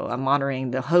hormone. So I'm monitoring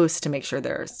the host to make sure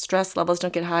their stress levels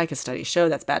don't get high, because studies show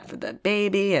that's bad for the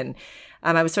baby. And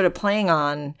I was sort of playing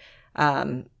on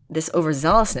this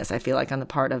overzealousness, I feel like, on the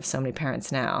part of so many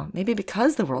parents now. Maybe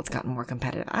because the world's gotten more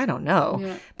competitive. I don't know.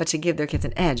 Yeah. But to give their kids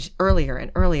an edge earlier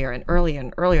and earlier and earlier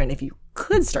and earlier. And if you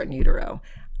could start in utero,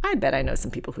 I bet I know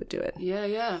some people who do it.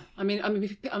 Yeah. I mean,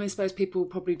 I suppose people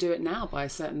probably do it now by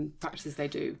certain practices they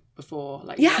do before,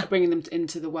 like bringing them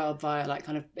into the world via like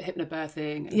kind of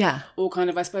hypnobirthing. And all kind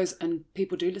of, I suppose, and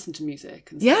people do listen to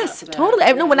music. And yes, totally.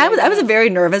 I was a very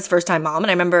nervous first time mom, and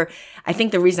I remember, I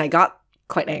think the reason I got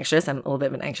quite anxious, I'm a little bit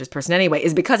of an anxious person anyway,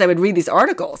 is because I would read these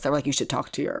articles that were like, you should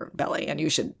talk to your belly and you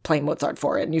should play Mozart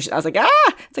for it. And I was like,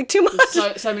 it's like too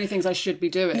much. So many things I should be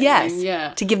doing. Yes.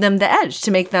 To give them the edge,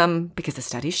 to make them, because the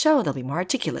studies show they'll be more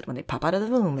articulate when they pop out of the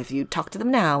womb if you talk to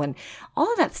them now, and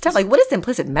all of that stuff. Like, what is the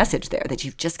implicit message there that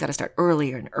you've just got to start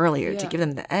earlier and earlier to give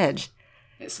them the edge?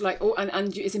 It's like,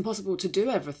 and it's impossible to do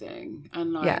everything.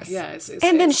 And like, yes.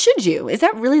 Then should you? Is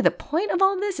that really the point of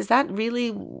all this? Is that really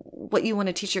what you want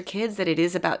to teach your kids, that it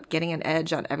is about getting an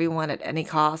edge on everyone at any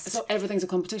cost? So everything's a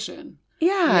competition.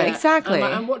 Yeah, exactly.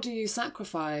 And what do you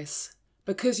sacrifice?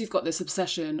 Because you've got this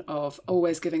obsession of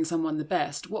always giving someone the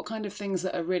best, what kind of things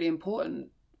that are really important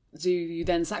do you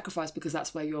then sacrifice because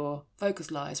that's where your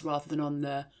focus lies, rather than on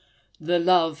the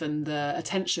love and the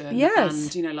attention,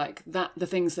 and like that, the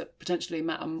things that potentially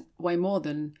matter way more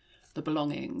than the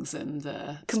belongings and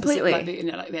the completely like the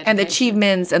and the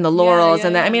achievements and the laurels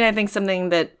and that. I mean, I think something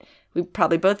that we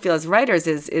probably both feel as writers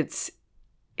is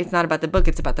it's not about the book,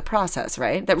 it's about the process,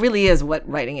 right? That really is what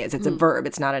writing is. It's a verb,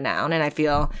 it's not a noun. And I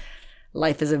feel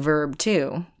life is a verb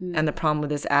too. And the problem with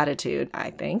this attitude,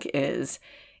 I think, is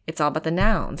it's all about the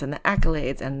nouns and the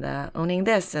accolades and the owning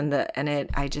this and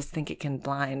I just think it can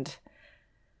blind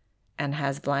and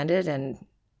has blinded. And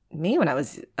me, when I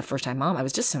was a first-time mom, I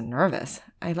was just so nervous.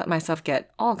 I let myself get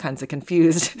all kinds of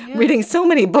confused reading so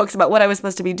many books about what I was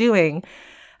supposed to be doing.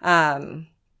 And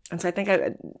so I think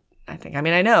I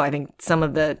think some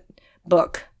of the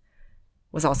book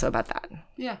was also about that.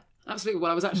 Yeah, absolutely.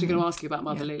 Well, I was actually going to ask you about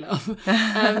motherly love.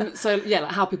 So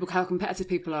like how competitive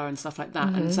people are and stuff like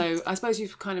that. And so I suppose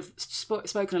you've kind of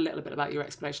spoken a little bit about your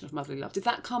exploration of motherly love. Did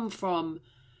that come from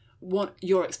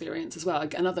your experience as well,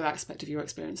 like another aspect of your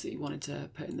experience that you wanted to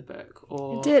put in the book?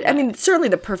 Or it did. I mean, certainly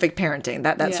the perfect parenting,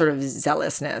 that sort of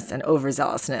zealousness and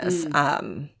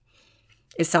overzealousness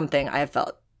is something I have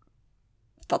felt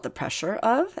the pressure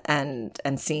of and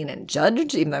seen and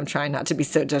judged, even though I'm trying not to be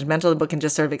so judgmental of the book and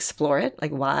just sort of explore it,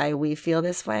 like why we feel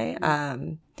this way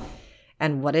and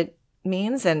what it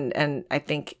means. And I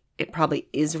think it probably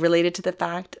is related to the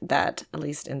fact that, at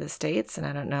least in the States, and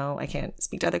I don't know, I can't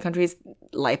speak to other countries,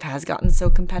 life has gotten so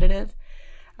competitive.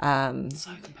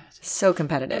 So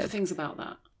competitive. Everything's about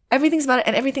that. Everything's about it,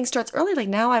 and everything starts early. Like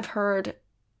now I've heard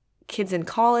kids in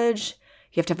college,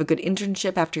 you have to have a good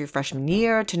internship after your freshman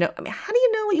year to know. I mean, how do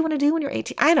you know what you want to do when you're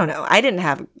 18? I don't know.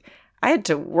 I had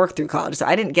to work through college, so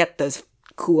I didn't get those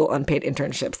cool unpaid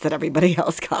internships that everybody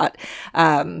else got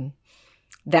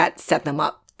that set them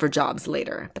up for jobs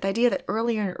later. But the idea that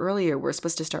earlier and earlier we're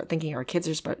supposed to start thinking, our kids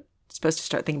are supposed to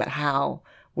start thinking about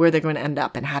where they're going to end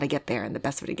up and how to get there and the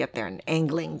best way to get there and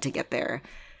angling to get there.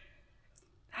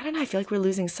 I don't know. I feel like we're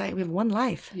losing sight. We have one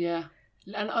life. Yeah.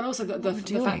 And also the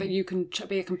fact that you can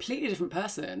be a completely different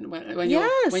person when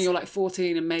you're like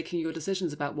 14 and making your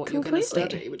decisions about what you're going to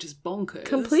study, which is bonkers.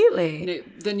 Completely.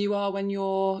 Than you are when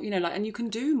you're, and you can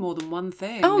do more than one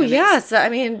thing. Oh, yes. I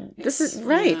mean, this is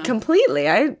right. Yeah. Completely.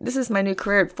 This is my new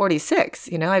career at 46.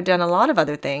 I've done a lot of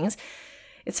other things.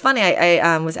 It's funny.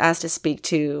 I was asked to speak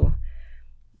to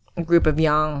a group of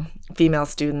young female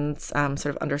students, sort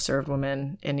of underserved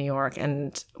women in New York.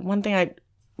 And one thing I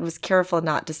was careful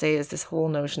not to say is this whole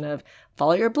notion of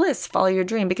follow your bliss, follow your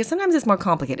dream, because sometimes it's more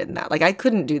complicated than that. Like I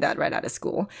couldn't do that right out of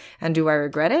school. And do I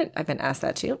regret it? I've been asked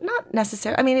that too. Not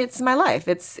necessarily. I mean, it's my life.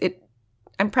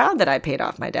 I'm proud that I paid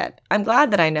off my debt. I'm glad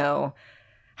that I know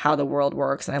how the world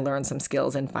works and I learned some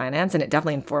skills in finance, and it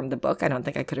definitely informed the book. I don't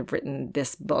think I could have written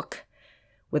this book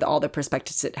with all the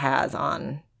perspectives it has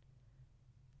on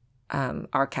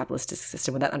our capitalistic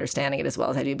system without understanding it as well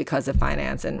as I do because of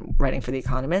finance and writing for The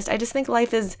Economist. I just think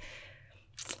life is,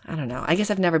 I don't know, I guess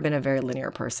I've never been a very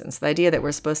linear person. So the idea that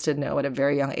we're supposed to know at a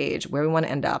very young age where we want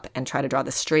to end up and try to draw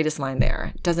the straightest line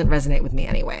there doesn't resonate with me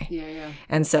anyway. Yeah.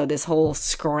 And so this whole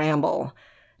scramble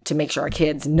to make sure our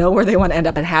kids know where they want to end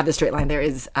up and have the straight line there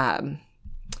is, I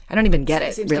don't even get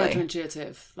it, seems really.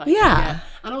 counterintuitive. Yeah.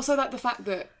 And also like the fact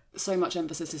that so much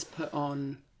emphasis is put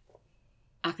on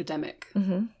academic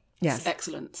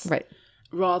excellence, right,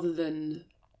 rather than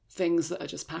things that are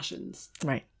just passions,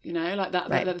 right? Like that,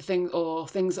 right. That thing, or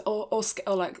things, or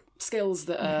like skills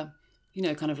that are,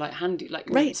 kind of like handy, like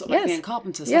sort of like being a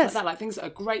carpenter, stuff like that, like things that are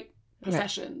great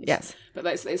professions. Right. Yes, but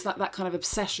it's like that kind of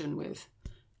obsession with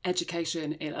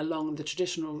education along the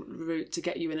traditional route to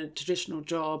get you in a traditional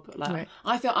job. Like right.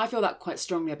 I feel that quite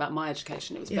strongly about my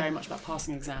education. It was very much about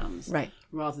passing exams, right,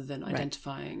 rather than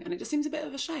identifying, and it just seems a bit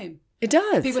of a shame. It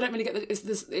does. People don't really get that.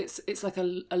 It's like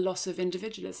a loss of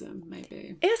individualism,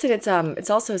 maybe. Yes, and it's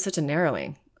also such a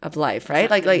narrowing of life, right?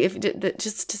 Exactly. Like if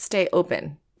just to stay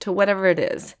open to whatever it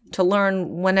is, to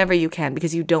learn whenever you can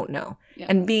because you don't know,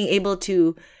 and being able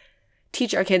to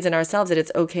teach our kids and ourselves that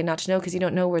it's okay not to know because you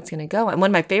don't know where it's going to go. And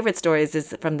one of my favorite stories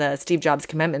is from the Steve Jobs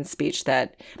commencement speech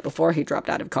that before he dropped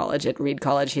out of college at Reed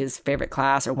College, his favorite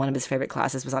class or one of his favorite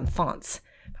classes was on fonts.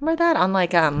 Remember that? On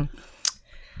like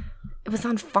it was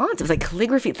on fonts. It was like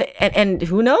calligraphy. And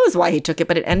who knows why he took it,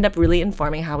 but it ended up really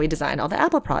informing how he designed all the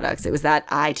Apple products. It was that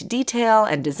eye to detail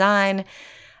and design.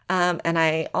 And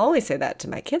I always say that to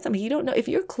my kids. I mean, you don't know if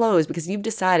you're closed because you've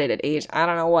decided at age, I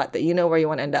don't know what, that you know where you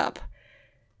want to end up.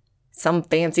 Some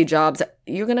fancy jobs,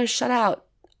 you're going to shut out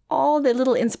all the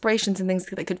little inspirations and things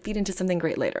that could feed into something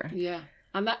great later. Yeah.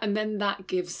 And then that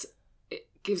gives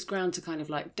ground to kind of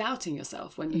like doubting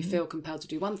yourself when you feel compelled to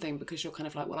do one thing because you're kind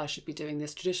of like, well, I should be doing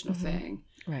this traditional thing.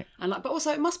 Right. And like, but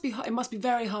also it must be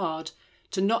very hard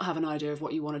to not have an idea of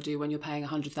what you want to do when you're paying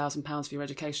 £100,000 for your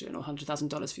education or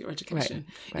 $100,000 for your education.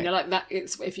 Right. You know, like that.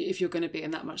 It's if you're going to be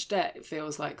in that much debt, it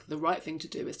feels like the right thing to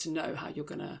do is to know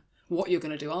what you're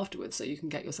going to do afterwards, so you can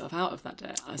get yourself out of that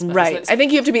debt. I suppose. Right. I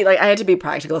think you have to be like, I had to be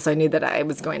practical, so I knew that I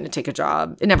was going to take a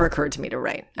job. It never occurred to me to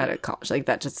write out of college. Like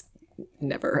that just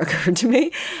never occurred to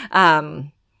me.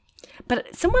 But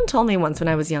someone told me once when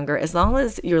I was younger, as long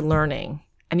as you're learning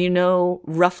and you know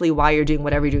roughly why you're doing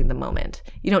whatever you're doing at the moment,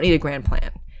 you don't need a grand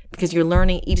plan because you're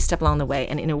learning each step along the way.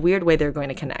 And in a weird way, they're going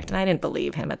to connect. And I didn't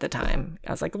believe him at the time.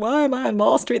 I was like, why am I on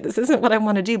Wall Street? This isn't what I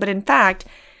want to do. But in fact,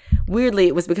 weirdly,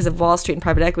 it was because of Wall Street and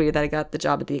private equity that I got the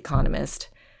job at The Economist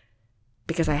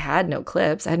because I had no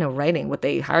clips. I had no writing. What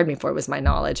they hired me for was my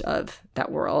knowledge of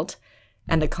that world.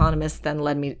 And The Economist then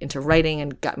led me into writing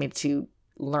and got me to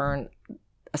learn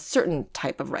a certain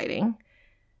type of writing,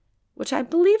 which I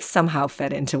believe somehow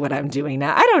fed into what I'm doing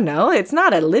now. I don't know. It's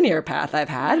not a linear path I've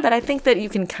had, but I think that you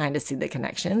can kind of see the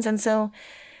connections. And so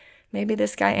maybe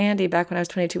this guy, Andy, back when I was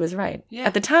 22 was right. Yeah.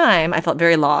 At the time, I felt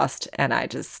very lost, and I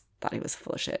just thought he was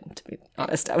full of shit, to be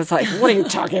honest. I was like, what are you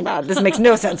talking about? This makes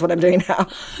no sense what I'm doing now.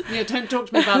 Yeah, don't talk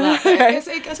to me about that. I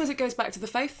suppose it goes back to the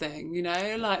faith thing, you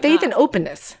know? Like faith and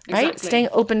openness, right? Exactly. Staying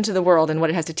open to the world and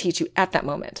what it has to teach you at that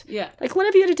moment. Yeah. Like, what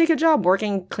if you had to take a job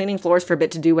working, cleaning floors for a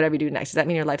bit to do whatever you do next? Does that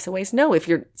mean your life's a waste? No, if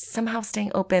you're somehow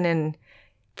staying open and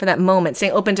for that moment,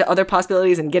 staying open to other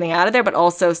possibilities and getting out of there, but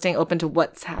also staying open to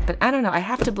what's happened. I don't know. I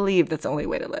have to believe that's the only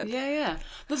way to live. Yeah.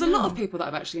 There's a lot of people that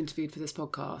I've actually interviewed for this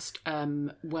podcast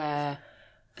where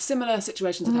similar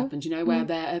situations have happened, you know, where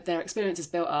their experience is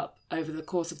built up over the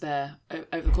course of their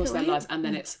lives, and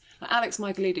then it's like Alex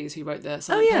Michaelides, who wrote The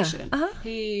Silent Patient.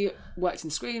 He worked in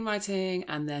screenwriting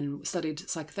and then studied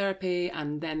psychotherapy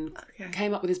and then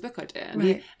came up with his book idea.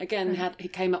 And he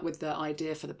came up with the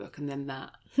idea for the book and then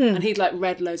that. And he'd like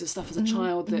read loads of stuff as a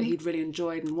child that he'd really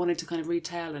enjoyed and wanted to kind of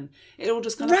retell, and it all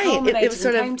just kind of culminated it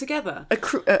sort and came together.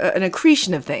 An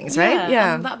accretion of things, right?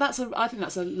 Yeah. And I think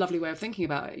that's a lovely way of thinking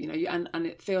about it, you know. And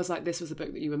it feels like this was the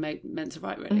book that you were meant to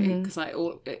write, really, because like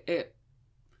it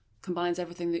combines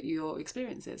everything that your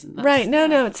experience is. And that's, right.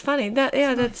 No, it's funny.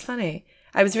 That's funny.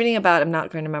 I was reading about, I'm not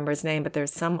going to remember his name, but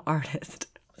there's some artist,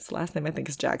 his last name I think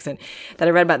is Jackson, that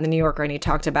I read about in the New Yorker, and he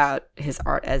talked about his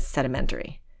art as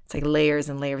sedimentary. It's like layers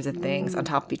and layers of things on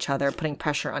top of each other, putting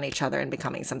pressure on each other and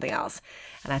becoming something else.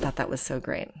 And I thought that was so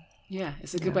great. Yeah,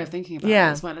 it's a good way of thinking about it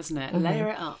as well, isn't it?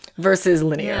 Layer it up. Versus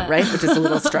linear, right? Which is a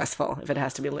little stressful if it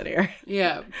has to be linear.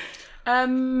 Yeah.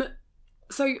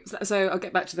 So I'll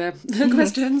get back to the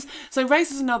questions. So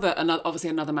race is another obviously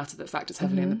another matter that factors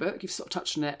heavily in the book. You've sort of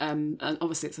touched on it, and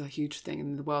obviously it's a huge thing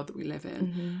in the world that we live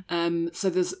in. So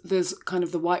there's kind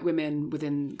of the white women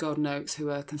within Golden Oaks who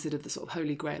are considered the sort of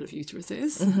holy grail of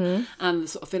uteruses, and the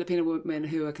sort of Filipino women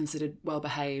who are considered well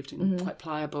behaved and quite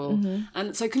pliable.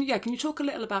 And so can you talk a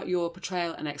little about your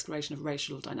portrayal and exploration of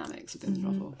racial dynamics within the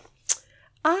novel?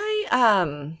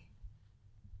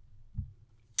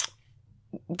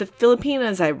 The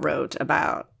Filipinas I wrote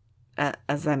about,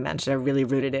 as I mentioned, are really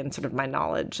rooted in sort of my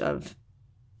knowledge of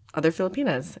other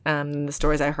Filipinas, the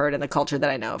stories I heard and the culture that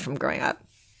I know from growing up.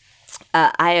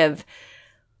 I have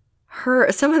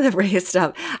heard some of the race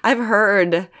stuff. I've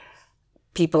heard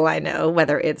people I know,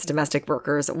 whether it's domestic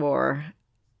workers or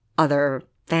other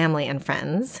family and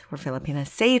friends who are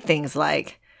Filipinas, say things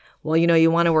like, well, you know, you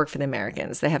want to work for the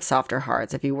Americans. They have softer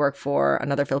hearts. If you work for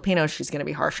another Filipino, she's going to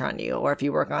be harsher on you. Or if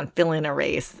you work on fill in a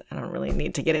race, I don't really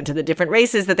need to get into the different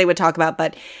races that they would talk about.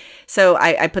 But so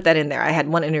I put that in there. I had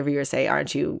one interviewer say,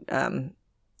 aren't you kind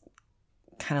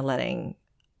of letting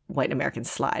white Americans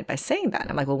slide by saying that?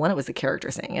 I'm like, well, one, it was the character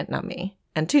saying it, not me.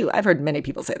 And two, I've heard many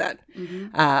people say that.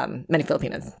 Many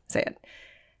Filipinos say it.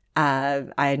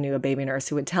 I knew a baby nurse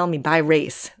who would tell me by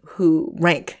race who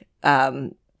rank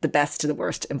the best to the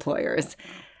worst employers,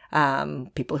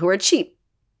 people who are cheap,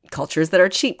 cultures that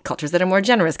are more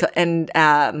generous.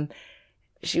 And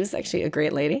she was actually a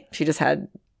great lady. She just had,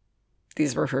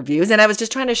 these were her views. And I was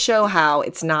just trying to show how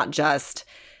it's not just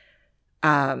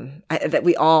that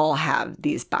we all have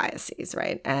these biases,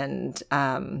 right? And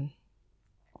I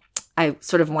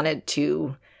sort of wanted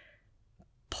to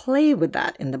play with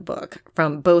that in the book,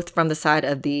 from the side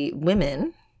of the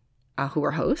women who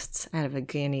were hosts. I have a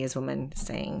Guyanese woman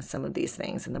saying some of these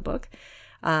things in the book,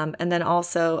 And then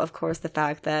also, of course, the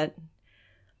fact that,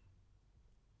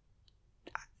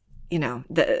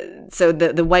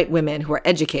 the white women who are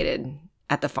educated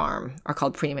at the farm are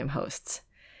called premium hosts,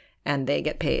 and they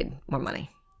get paid more money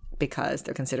because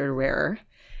they're considered rarer,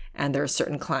 and there are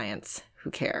certain clients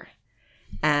who care.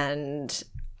 And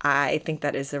I think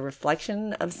that is a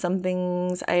reflection of some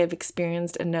things I have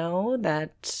experienced and know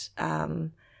that,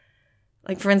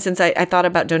 like, for instance, I thought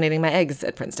about donating my eggs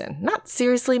at Princeton. Not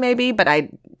seriously, maybe, but I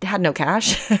had no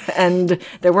cash, and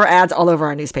there were ads all over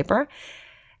our newspaper.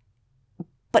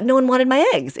 But no one wanted my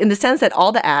eggs, in the sense that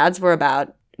all the ads were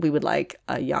about, we would like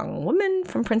a young woman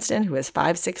from Princeton who is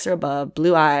 5'6" or above,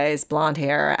 blue eyes, blonde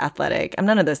hair, athletic. I'm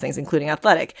none of those things, including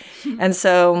athletic. And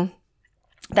so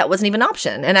that wasn't even an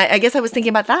option. And I guess I was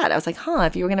thinking about that. I was like,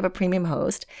 if you were going to have a premium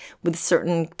host with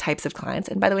certain types of clients,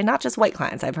 and by the way, not just white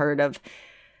clients. I've heard of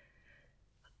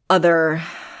other,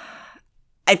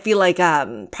 I feel like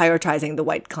prioritizing the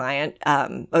white client,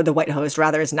 or the white host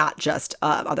rather, is not just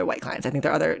other white clients. I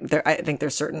think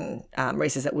there's certain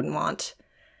races that wouldn't want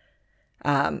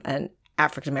an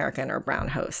African American or brown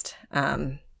host.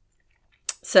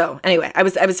 So anyway, I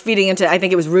was feeding into, I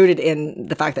think it was rooted in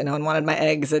the fact that no one wanted my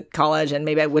eggs at college, and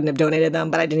maybe I wouldn't have donated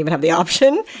them, but I didn't even have the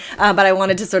option. But I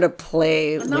wanted to sort of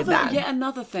play with that. Yet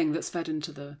another thing that's fed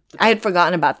into the I had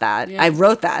forgotten about that. Yeah. I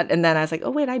wrote that, and then I was like,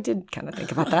 oh wait, I did kind of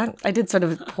think about that. I did sort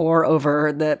of pore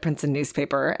over the Princeton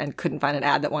newspaper and couldn't find an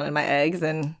ad that wanted my eggs.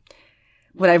 And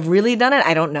would I have really done it?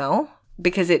 I don't know,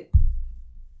 because it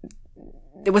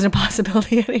wasn't a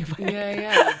possibility anyway.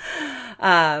 Yeah.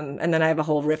 And then I have a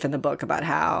whole riff in the book about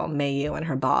how Mayu and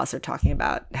her boss are talking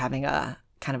about having a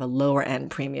kind of a lower end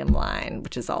premium line,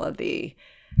 which is all of the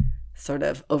sort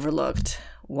of overlooked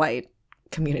white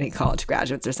community college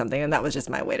graduates or something. And that was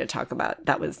just my way to talk about,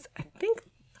 that was, I think,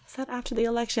 was that after the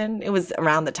election? It was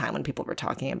around the time when people were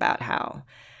talking about how,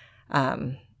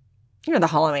 the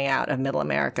hollowing out of middle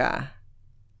America.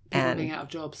 And being out of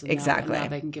jobs. And exactly. Now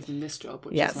they can give them this job,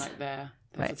 which is like their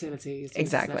fertilities.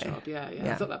 Exactly. Their job.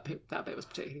 Yeah. I thought that bit was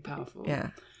particularly powerful.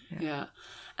 Yeah.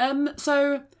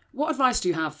 So what advice do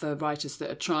you have for writers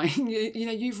that are trying?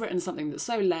 You've written something that's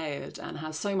so layered and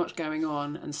has so much going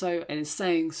on and is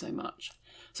saying so much.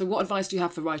 So what advice do you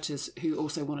have for writers who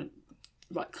also want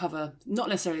to cover not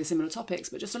necessarily similar topics,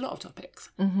 but just a lot of topics?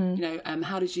 Mm-hmm.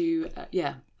 How did you?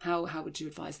 How would you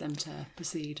advise them to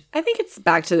proceed? I think it's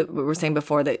back to what we were saying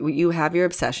before, that you have your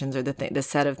obsessions or the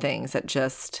set of things that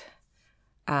just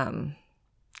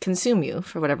consume you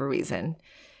for whatever reason.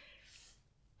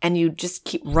 And you just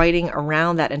keep writing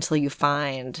around that until you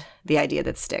find the idea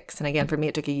that sticks. And again, for me,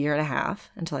 it took 1.5 years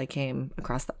until I came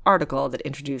across the article that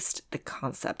introduced the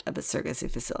concept of a surrogacy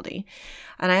facility.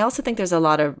 And I also think there's a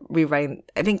lot of rewriting.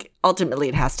 I think ultimately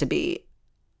it has to be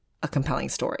a compelling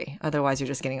story. Otherwise, you're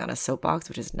just getting on a soapbox,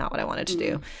 which is not what I wanted to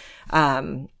do.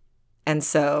 And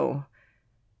so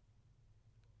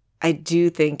I do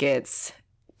think it's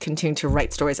continuing to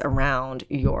write stories around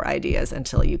your ideas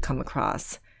until you come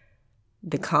across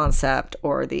the concept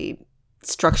or the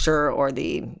structure or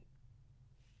the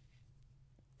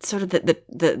sort of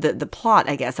the plot,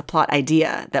 I guess, a plot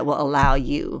idea that will allow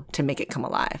you to make it come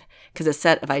alive. Because a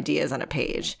set of ideas on a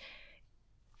page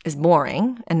is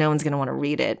boring and no one's going to want to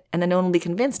read it. And then no one will be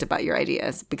convinced about your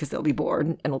ideas because they'll be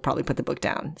bored and will probably put the book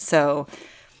down. So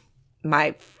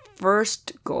my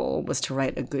first goal was to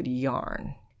write a good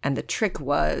yarn. And the trick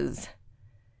was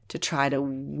to try to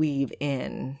weave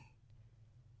in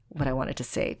what I wanted to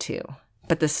say too.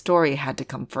 But the story had to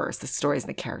come first. The stories and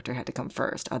the character had to come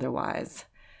first. Otherwise,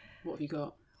 what have you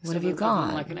got? What have you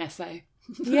got? Like an essay.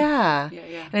 Yeah.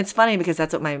 Yeah. And it's funny because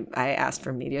that's what I asked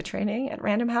for media training at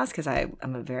Random House, because I'm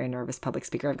a very nervous public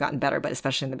speaker. I've gotten better, but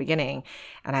especially in the beginning.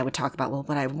 And I would talk about,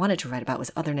 what I wanted to write about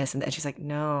was otherness. And she's like,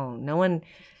 no one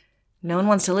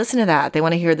wants to listen to that. They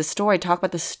want to hear the story. Talk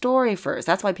about the story first.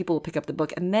 That's why people will pick up the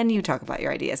book, and then you talk about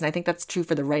your ideas. And I think that's true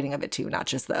for the writing of it too, not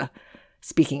just the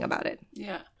speaking about it.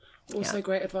 Yeah. Also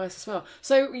great advice as well.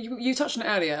 So you touched on it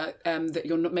earlier, that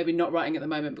you're maybe not writing at the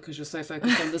moment because you're so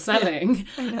focused on the selling.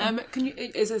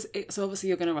 So obviously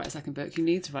you're going to write a second book. You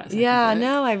need to write a second book.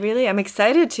 No, I'm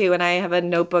excited to. And I have a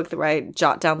notebook where I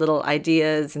jot down little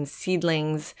ideas and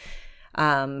seedlings.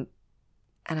 And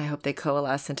I hope they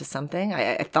coalesce into something.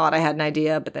 I thought I had an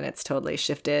idea, but then it's totally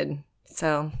shifted.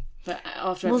 So but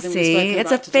after we'll see.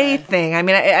 It's a faith thing. I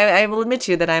mean, I will admit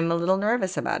to you that I'm a little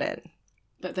nervous about it.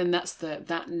 But then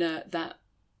that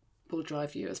will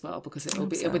drive you as well, because it'll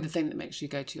be the thing that makes you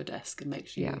go to your desk and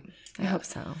makes you. I hope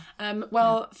so.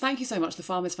 Thank you so much. The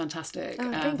Farm is fantastic.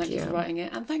 Thank you for writing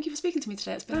it, and thank you for speaking to me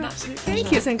today. It's been an absolute pleasure.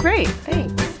 Thank you. It's been great.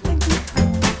 Thanks.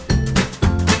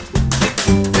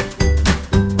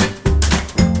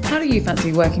 How do you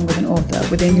fancy working with an author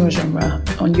within your genre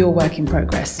on your work in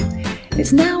progress?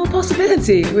 It's now a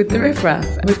possibility with the Riff Raff.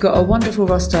 We've got a wonderful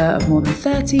roster of more than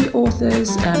 30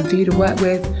 authors for you to work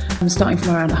with, starting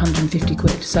from around 150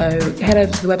 quid. So head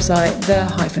over to the website,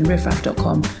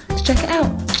 the-riffraff.com to check it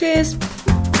out. Cheers!